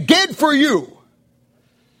somebody did for you,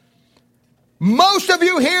 most of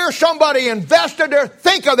you here, somebody invested there,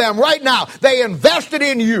 think of them right now. They invested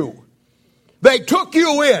in you. They took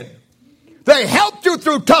you in. They helped you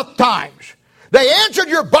through tough times. They answered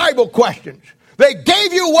your Bible questions. They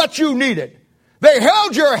gave you what you needed. They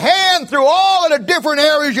held your hand through all of the different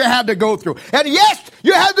areas you had to go through. And yes,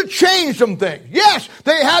 you had to change some things. Yes,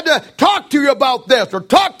 they had to talk to you about this or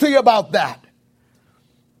talk to you about that.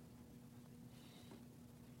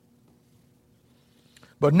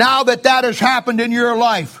 But now that that has happened in your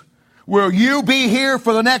life, will you be here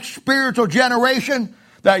for the next spiritual generation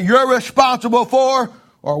that you're responsible for,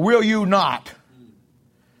 or will you not?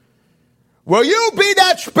 Will you be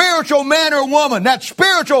that spiritual man or woman, that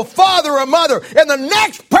spiritual father or mother, and the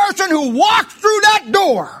next person who walks through that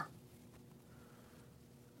door?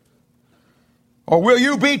 Or will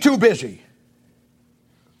you be too busy?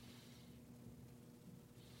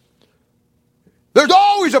 There's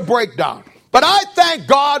always a breakdown. But I thank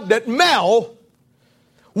God that Mel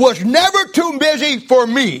was never too busy for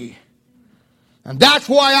me. And that's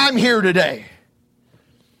why I'm here today.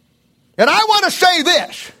 And I want to say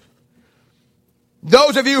this.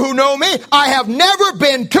 Those of you who know me, I have never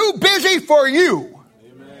been too busy for you.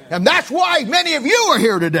 Amen. And that's why many of you are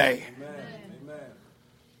here today. Amen.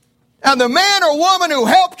 And the man or woman who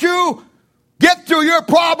helped you Get through your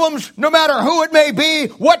problems, no matter who it may be,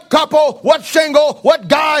 what couple, what single, what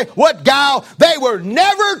guy, what gal. They were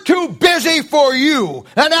never too busy for you.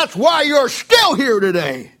 And that's why you're still here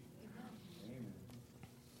today.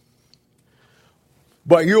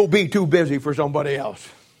 But you'll be too busy for somebody else.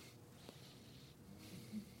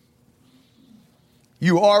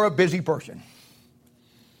 You are a busy person.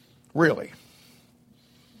 Really.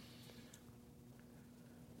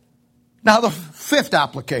 Now the fifth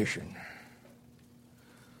application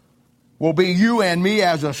will be you and me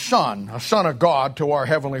as a son of God to our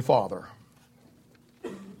Heavenly Father.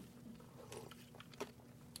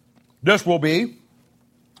 This will be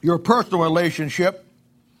your personal relationship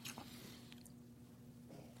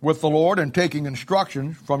with the Lord and taking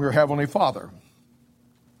instructions from your Heavenly Father.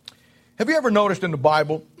 Have you ever noticed in the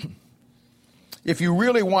Bible, if you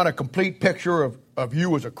really want a complete picture of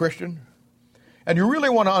you as a Christian, and you really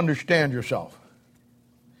want to understand yourself,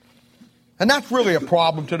 and that's really a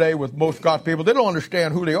problem today with most God's people. They don't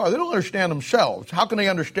understand who they are. They don't understand themselves. How can they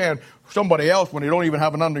understand somebody else when they don't even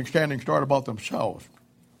have an understanding start about themselves?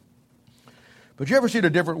 But you ever see the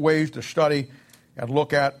different ways to study and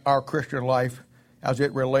look at our Christian life as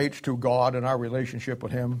it relates to God and our relationship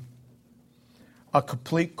with Him? A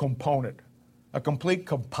complete component, a complete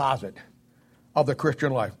composite of the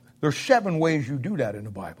Christian life. There's 7 ways you do that in the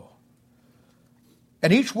Bible.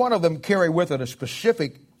 And each one of them carry with it a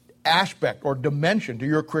specific aspect or dimension to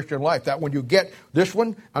your Christian life, that when you get this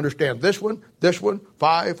one, understand this one,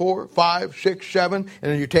 5, 4, 5, 6, 7,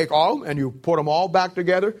 and then you take all of them and you put them all back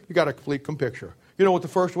together, you got a complete picture. You know what the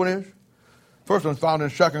first one is? First one's found in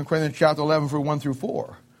 2 Corinthians chapter 11, verse 1 through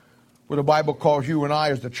 4, where the Bible calls you and I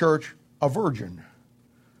as the church a virgin,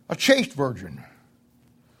 a chaste virgin.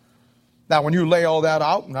 Now, when you lay all that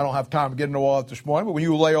out, and I don't have time to get into all that this morning, but when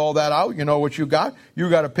you lay all that out, you know what you got? You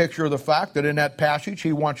got a picture of the fact that in that passage,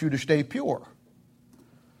 He wants you to stay pure.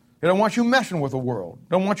 He doesn't want you messing with the world.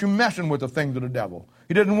 He doesn't want you messing with the things of the devil.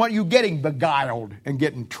 He doesn't want you getting beguiled and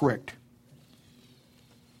getting tricked.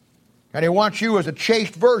 And He wants you as a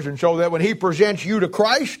chaste virgin so that when He presents you to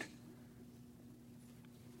Christ,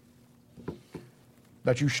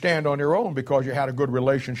 that you stand on your own because you had a good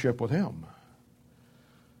relationship with Him.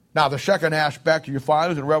 Now, the second aspect you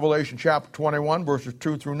find is in Revelation chapter 21, verses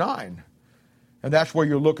 2 through 9. And that's where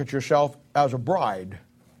you look at yourself as a bride.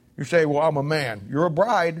 You say, well, I'm a man. You're a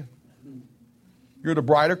bride. You're the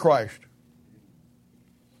bride of Christ.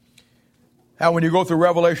 Now, when you go through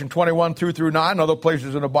Revelation 21, 2 through 9, other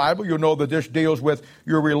places in the Bible, you'll know that this deals with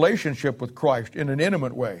your relationship with Christ in an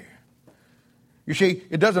intimate way. You see,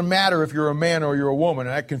 it doesn't matter if you're a man or you're a woman,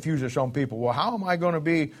 and that confuses some people. Well, how can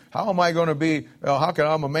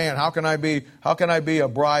I'm a man? How can I be a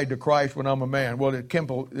bride to Christ when I'm a man? Well,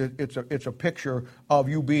 it's a picture of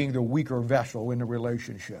you being the weaker vessel in the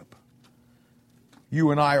relationship. You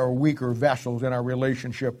and I are weaker vessels in our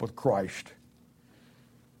relationship with Christ.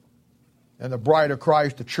 And the bride of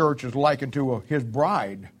Christ, the church, is likened to His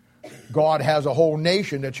bride. God has a whole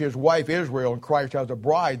nation that's His wife, Israel, and Christ has a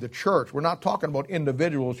bride, the church. We're not talking about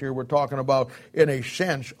individuals here. We're talking about, in a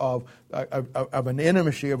sense, of an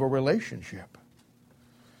intimacy of a relationship.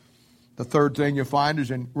 The third thing you find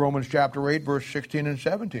is in Romans chapter 8, verse 16 and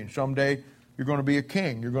 17. Someday you're going to be a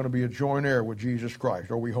king. You're going to be a joint heir with Jesus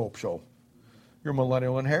Christ, or we hope so. Your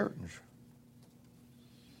millennial inheritance.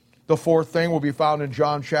 The fourth thing will be found in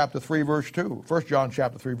John chapter 3, verse 2. 1 John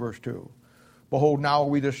chapter 3, verse 2. Behold, now are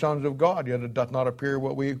we the sons of God, yet it doth not appear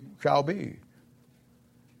what we shall be.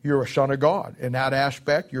 You're a son of God. In that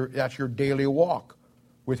aspect, that's your daily walk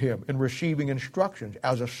with Him in receiving instructions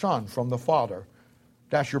as a son from the Father.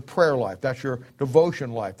 That's your prayer life. That's your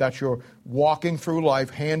devotion life. That's your walking through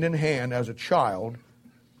life hand in hand as a child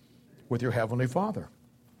with your Heavenly Father.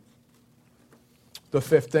 The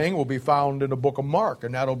fifth thing will be found in the book of Mark,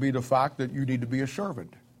 and that'll be the fact that you need to be a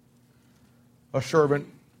servant. A servant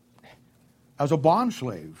as a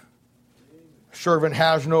bondslave. A servant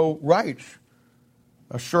has no rights.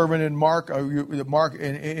 A servant in Mark,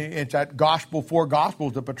 it's that gospel, 4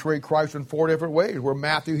 gospels that portray Christ in 4 different ways. Where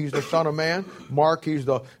Matthew, He's the Son of Man. Mark, he's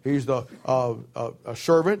a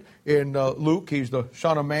servant. In Luke, He's the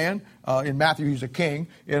Son of Man. In Matthew, He's a king.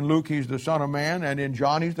 In Luke, He's the Son of Man. And in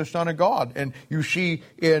John, He's the Son of God. And you see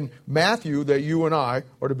in Matthew that you and I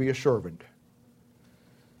are to be a servant.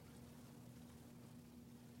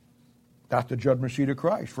 That's the judgment seat of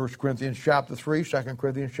Christ. 1 Corinthians chapter 3, 2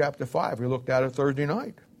 Corinthians chapter 5. We looked at it Thursday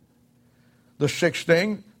night. The sixth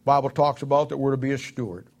thing, the Bible talks about that we're to be a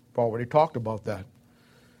steward. We've already talked about that.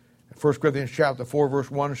 1 Corinthians chapter 4, verse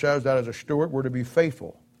 1 says that as a steward, we're to be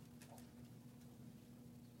faithful.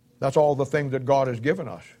 That's all the things that God has given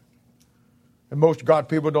us. And most God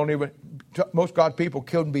people don't even most God's people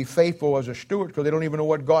couldn't be faithful as a steward because they don't even know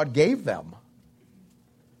what God gave them.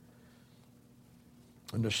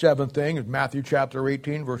 And the seventh thing is Matthew chapter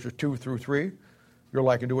 18, verses 2 through 3. You're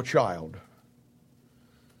likened to a child.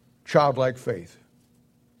 Childlike faith.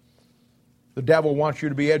 The devil wants you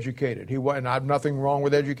to be educated. And I have nothing wrong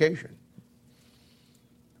with education.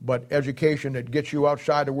 But education that gets you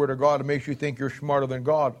outside the Word of God and makes you think you're smarter than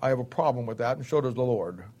God, I have a problem with that, and so does the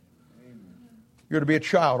Lord. Amen. You're to be a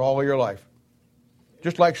child all of your life.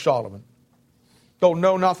 Just like Solomon. Don't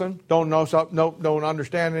know nothing, don't know something, don't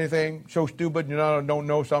understand anything, so stupid, don't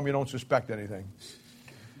know something, you don't suspect anything.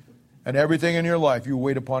 And everything in your life, you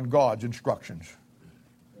wait upon God's instructions.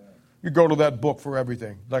 You go to that book for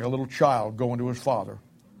everything, like a little child going to his father.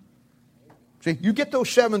 See, you get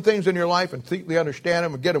those 7 things in your life and completely understand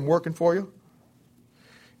them and get them working for you.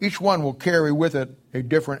 Each one will carry with it a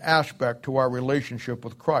different aspect to our relationship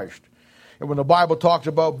with Christ. And when the Bible talks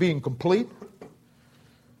about being complete,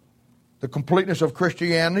 the completeness of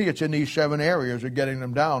Christianity, it's in these 7 areas of getting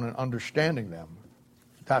them down and understanding them.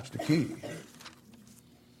 That's the key.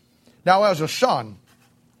 Now, as a son,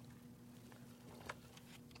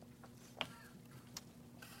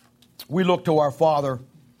 we look to our Father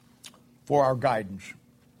for our guidance.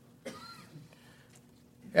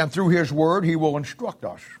 And through His Word, He will instruct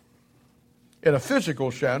us. In a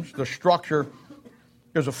physical sense, the structure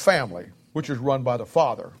is a family, which is run by the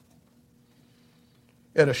Father.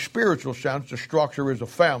 In a spiritual sense, the structure is a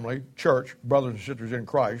family, church, brothers and sisters in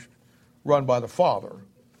Christ, run by the Father,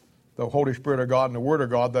 the Holy Spirit of God and the Word of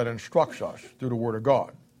God that instructs us through the Word of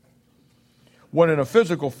God. When in a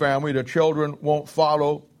physical family, the children won't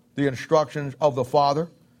follow the instructions of the Father,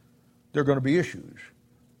 there are going to be issues.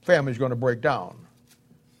 Family's going to break down.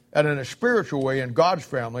 And in a spiritual way, in God's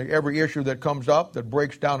family, every issue that comes up that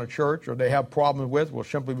breaks down a church or they have problems with will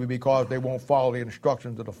simply be because they won't follow the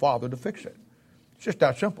instructions of the Father to fix it. It's just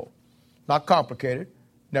that simple. Not complicated,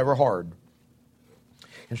 never hard.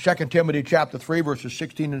 In 2 Timothy chapter 3, verses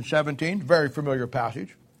 16 and 17, very familiar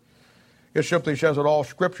passage. It simply says that all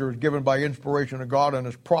Scripture is given by inspiration of God and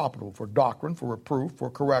is profitable for doctrine, for reproof, for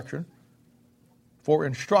correction, for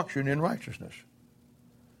instruction in righteousness,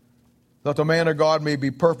 that the man of God may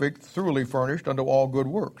be perfect, thoroughly furnished unto all good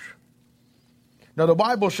works. Now the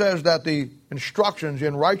Bible says that the instructions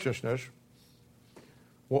in righteousness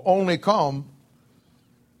will only come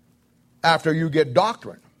after you get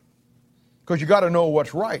doctrine, because you got to know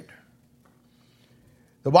what's right.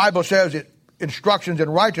 The Bible says that instructions in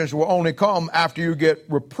righteousness will only come after you get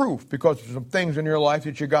reproof, because there's some things in your life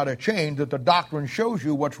that you got to change, that the doctrine shows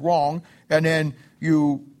you what's wrong, and then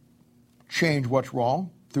you change what's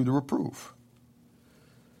wrong through the reproof.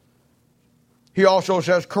 He also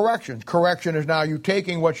says correction. Correction is now you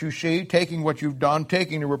taking what you see, taking what you've done,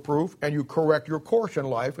 taking the reproof, and you correct your course in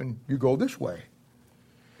life, and you go this way.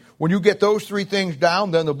 When you get those 3 things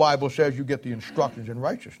down, then the Bible says you get the instructions in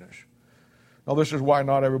righteousness. Now, this is why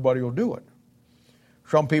not everybody will do it.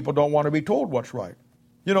 Some people don't want to be told what's right.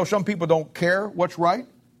 Some people don't care what's right.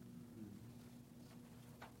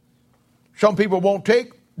 Some people won't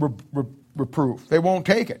take reproof. They won't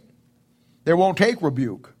take it. They won't take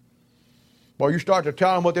rebuke. Well, you start to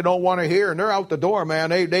tell them what they don't want to hear, and they're out the door, man.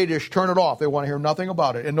 They just turn it off. They want to hear nothing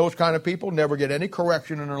about it. And those kind of people never get any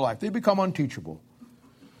correction in their life. They become unteachable.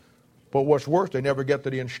 But what's worse, they never get to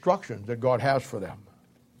the instructions that God has for them.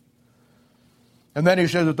 And then he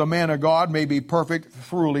says that the man of God may be perfect,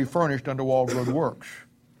 thoroughly furnished unto all good works.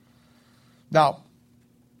 Now,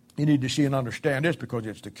 you need to see and understand this because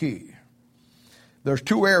it's the key. There's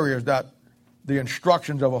 2 areas that the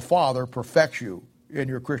instructions of a father perfects you in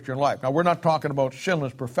your Christian life. Now, we're not talking about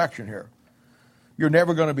sinless perfection here. You're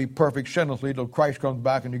never going to be perfect sinlessly until Christ comes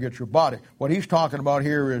back and you get your body. What he's talking about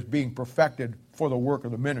here is being perfected for the work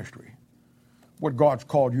of the ministry, what God's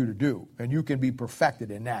called you to do. And you can be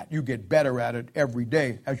perfected in that. You get better at it every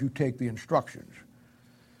day as you take the instructions.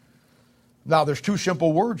 Now, there's 2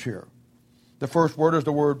 simple words here. The first word is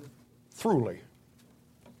the word thoroughly.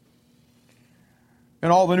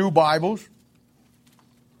 In all the new Bibles,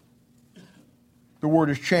 the word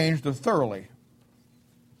is changed to thoroughly.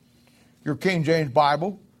 Your King James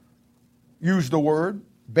Bible used the word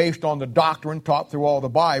based on the doctrine taught through all the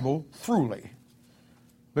Bible, thoroughly.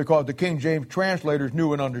 Because the King James translators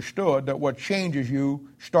knew and understood that what changes you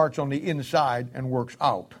starts on the inside and works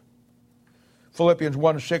out. Philippians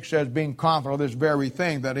 1:6 says, being confident of this very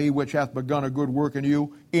thing, that he which hath begun a good work in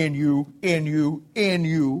you,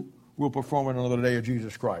 will perform it until the day of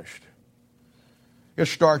Jesus Christ. It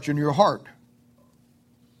starts in your heart.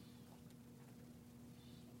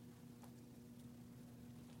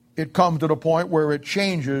 It comes to the point where it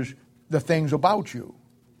changes the things about you.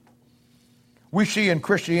 We see in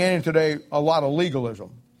Christianity today a lot of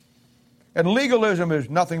legalism. And legalism is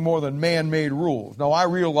nothing more than man-made rules. Now, I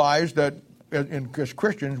realize that as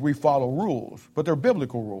Christians, we follow rules, but they're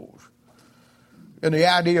biblical rules. And the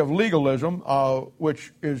idea of legalism,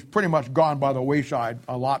 which is pretty much gone by the wayside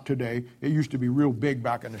a lot today, it used to be real big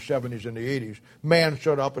back in the 70s and the 80s. Man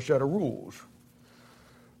set up a set of rules.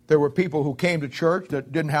 There were people who came to church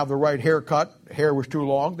that didn't have the right haircut, hair was too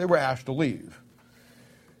long, they were asked to leave.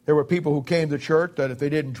 There were people who came to church that if they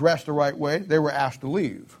didn't dress the right way, they were asked to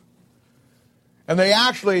leave. And they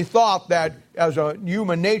actually thought that as a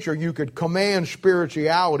human nature, you could command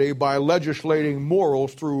spirituality by legislating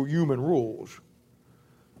morals through human rules.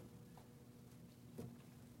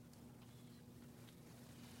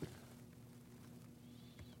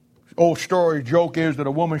 Old story joke is that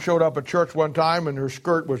a woman showed up at church one time and her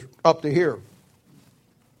skirt was up to here.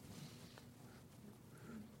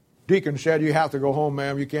 Deacon said, "You have to go home,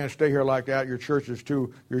 ma'am. You can't stay here like that. Your church is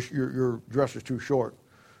your dress is too short."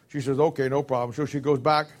 She says, "Okay, no problem." So she goes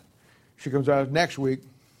back. She comes out next week,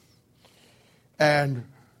 and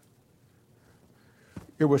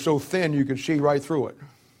it was so thin you could see right through it.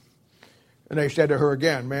 And they said to her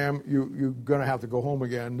again, "Ma'am, you're going to have to go home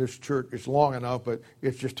again. This church is long enough, but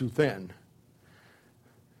it's just too thin."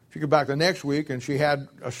 She came back the next week, and she had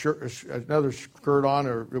another skirt on,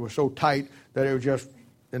 or it was so tight that it was just,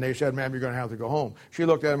 and they said, "Ma'am, you're going to have to go home." She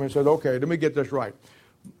looked at him and said, "Okay, let me get this right.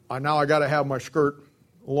 Now I got to have my skirt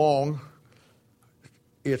long.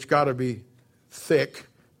 It's got to be thick,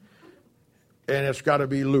 and it's got to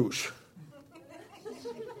be loose."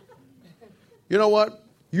 You know what?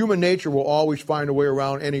 Human nature will always find a way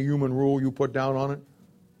around any human rule you put down on it.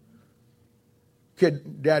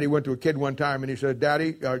 Daddy went to a kid one time and he said,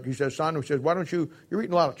 he says, "Son," he says, "why don't you're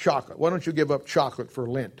eating a lot of chocolate. Why don't you give up chocolate for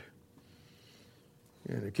Lent?"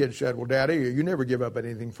 And the kid said, "Well, Daddy, you never give up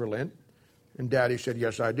anything for Lent." And Daddy said,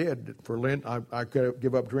 "Yes, I did. For Lent, I could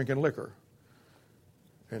give up drinking liquor."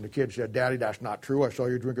 And the kid said, "Daddy, that's not true. I saw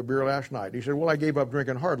you drink a beer last night." He said, "Well, I gave up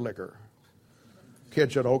drinking hard liquor."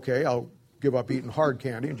 Kid said, "Okay, I'll give up eating hard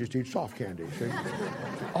candy and just eat soft candy." See?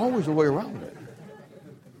 Always a way around it.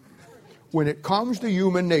 When it comes to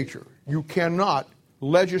human nature, you cannot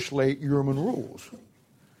legislate human rules.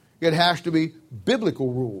 It has to be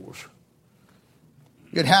biblical rules.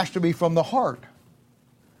 It has to be from the heart.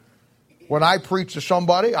 When I preach to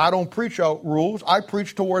somebody, I don't preach out rules. I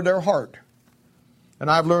preach toward their heart. And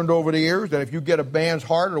I've learned over the years that if you get a man's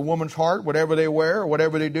heart or a woman's heart, whatever they wear or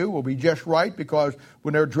whatever they do will be just right, because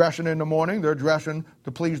when they're dressing in the morning, they're dressing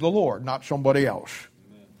to please the Lord, not somebody else.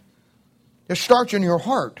 Amen. It starts in your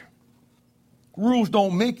heart. Rules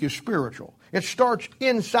don't make you spiritual. It starts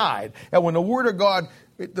inside. And when the Word of God,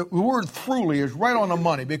 the word "throughly" is right on the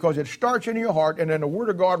money, because it starts in your heart and then the Word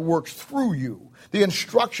of God works through you. The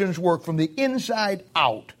instructions work from the inside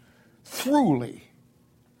out. Throughly,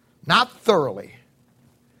 not thoroughly.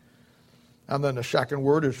 And then the second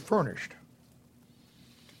word is furnished.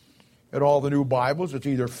 In all the new Bibles, it's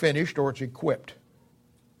either finished or it's equipped.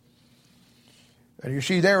 And you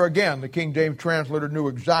see there again, the King James translator knew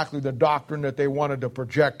exactly the doctrine that they wanted to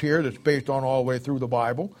project here, that's based on all the way through the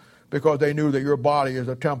Bible, because they knew that your body is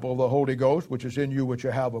a temple of the Holy Ghost, which is in you, which you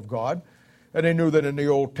have of God. And they knew that in the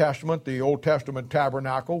Old Testament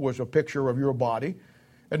tabernacle was a picture of your body.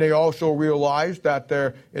 And they also realized that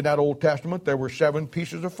in that Old Testament there were 7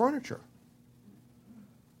 pieces of furniture.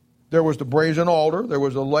 There was the brazen altar, there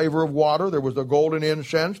was the laver of water, there was the golden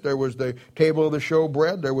incense, there was the table of the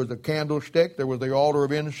showbread, there was the candlestick, there was the altar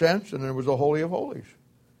of incense, and there was the Holy of Holies.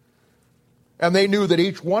 And they knew that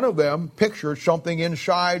each one of them pictured something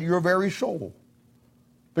inside your very soul,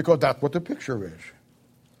 because that's what the picture is.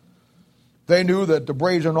 They knew that the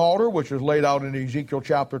brazen altar, which is laid out in Ezekiel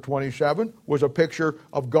chapter 27, was a picture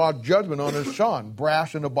of God's judgment on His Son.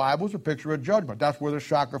 Brass in the Bible is a picture of judgment. That's where the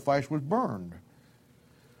sacrifice was burned.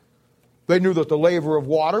 They knew that the laver of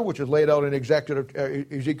water, which is laid out in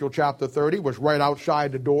Ezekiel chapter 30, was right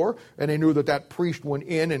outside the door, and they knew that that priest went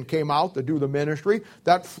in and came out to do the ministry.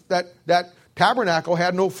 That tabernacle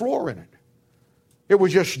had no floor in it. It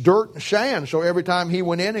was just dirt and sand, so every time he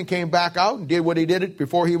went in and came back out and did what he did it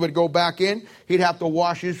before he would go back in, he'd have to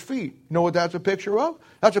wash his feet. You know what that's a picture of?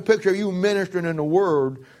 That's a picture of you ministering in the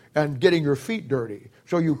Word and getting your feet dirty.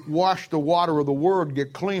 So you wash the water of the Word and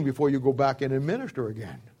get clean before you go back in and minister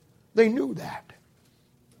again. They knew that.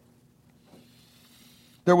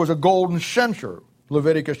 There was a golden censer,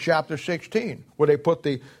 Leviticus chapter 16, where they put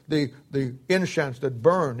the incense that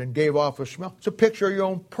burned and gave off a smell. It's a picture of your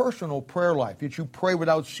own personal prayer life, that you pray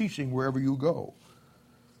without ceasing wherever you go.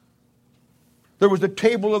 There was the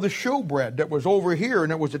table of the showbread that was over here,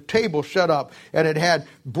 and it was a table set up, and it had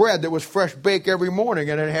bread that was fresh baked every morning,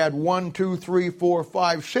 and it had 1, 2, 3, 4,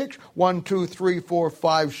 5, 6, 1, 2, 3, 4,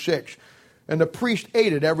 5, 6. And the priest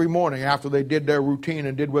ate it every morning after they did their routine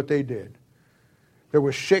and did what they did. There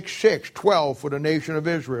was 6, 6, 12 for the nation of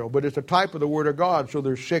Israel, but it's a type of the Word of God, so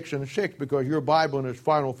there's 6 and 6 because your Bible in its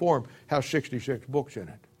final form has 66 books in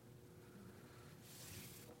it.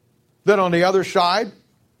 Then on the other side,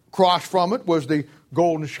 across from it, was the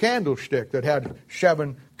golden candlestick that had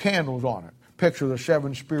 7 candles on it. Picture the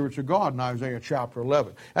 7 spirits of God in Isaiah chapter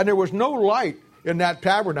 11. And there was no light in that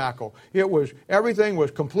tabernacle. Everything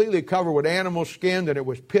was completely covered with animal skin, and it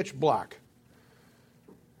was pitch black.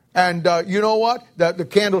 And you know what? The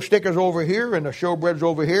candlestick is over here, and the showbread's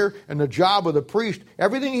over here, and the job of the priest,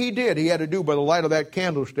 everything he did, he had to do by the light of that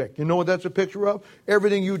candlestick. You know what that's a picture of?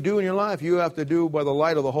 Everything you do in your life, you have to do by the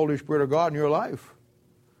light of the Holy Spirit of God in your life.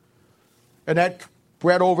 And that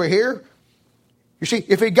bread over here, you see,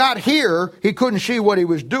 if he got here, he couldn't see what he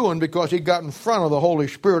was doing because he got in front of the Holy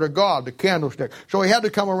Spirit of God, the candlestick. So he had to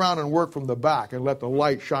come around and work from the back and let the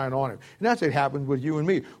light shine on him. And that's what happens with you and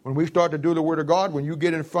me. When we start to do the Word of God, when you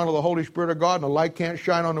get in front of the Holy Spirit of God and the light can't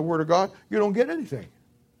shine on the Word of God, you don't get anything.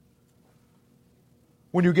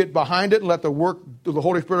 When you get behind it and let the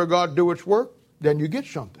Holy Spirit of God do its work, then you get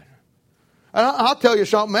something. And I'll tell you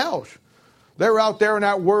something else. They're out there in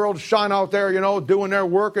that world, sun out there, doing their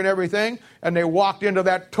work and everything, and they walked into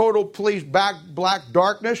that total police black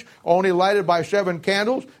darkness, only lighted by 7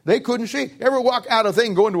 candles. They couldn't see. Ever walk out of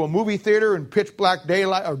thing, go into a movie theater in pitch black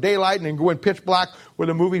daylight, and then go in pitch black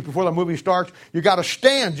with a movie before the movie starts? You got to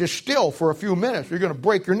stand just still for a few minutes. You're going to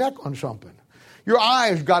break your neck on something. Your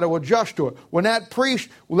eyes got to adjust to it. When that priest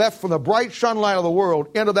left from the bright sunlight of the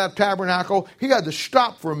world into that tabernacle, he had to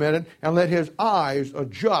stop for a minute and let his eyes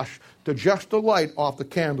adjust to just the light off the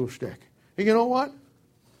candlestick. And you know what?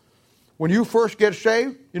 When you first get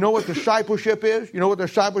saved, you know what discipleship is? You know what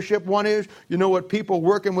discipleship 1 is? You know what people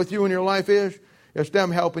working with you in your life is? It's them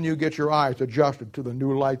helping you get your eyes adjusted to the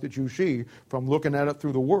new light that you see from looking at it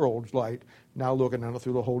through the world's light, now looking at it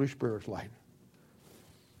through the Holy Spirit's light.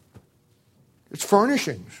 It's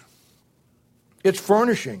furnishings. It's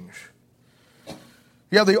furnishings.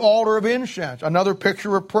 You have the altar of incense, another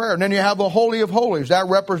picture of prayer. And then you have the Holy of Holies. That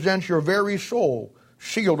represents your very soul,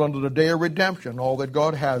 sealed unto the day of redemption, all that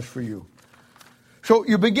God has for you. So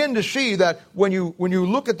you begin to see that when you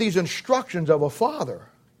look at these instructions of a father,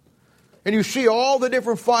 and you see all the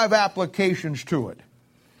different 5 applications to it,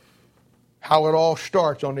 how it all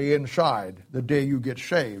starts on the inside the day you get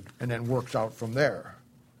saved and then works out from there.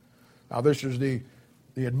 Now this is the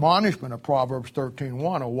admonishment of Proverbs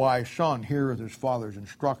 13:1, a wise son heareth his father's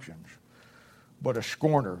instructions, but a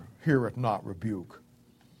scorner heareth not rebuke.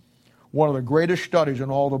 One of the greatest studies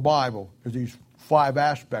in all the Bible is these 5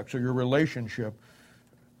 aspects of your relationship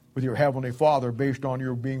with your Heavenly Father based on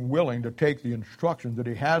your being willing to take the instructions that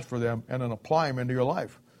He has for them and then apply them into your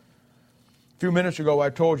life. A few minutes ago I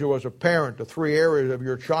told you as a parent the 3 areas of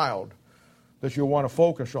your child that you want to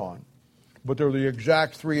focus on, but they're the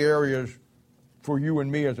exact 3 areas for you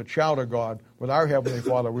and me as a child of God, with our Heavenly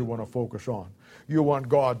Father, we want to focus on. You want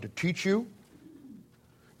God to teach you.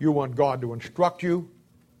 You want God to instruct you.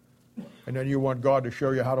 And then you want God to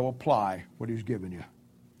show you how to apply what He's given you.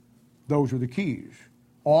 Those are the keys.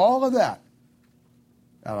 All of that.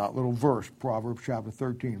 That little verse, Proverbs chapter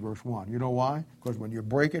 13, verse 1. You know why? Because when you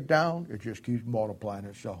break it down, it just keeps multiplying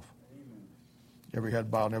itself. Every head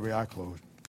bowed and every eye closed.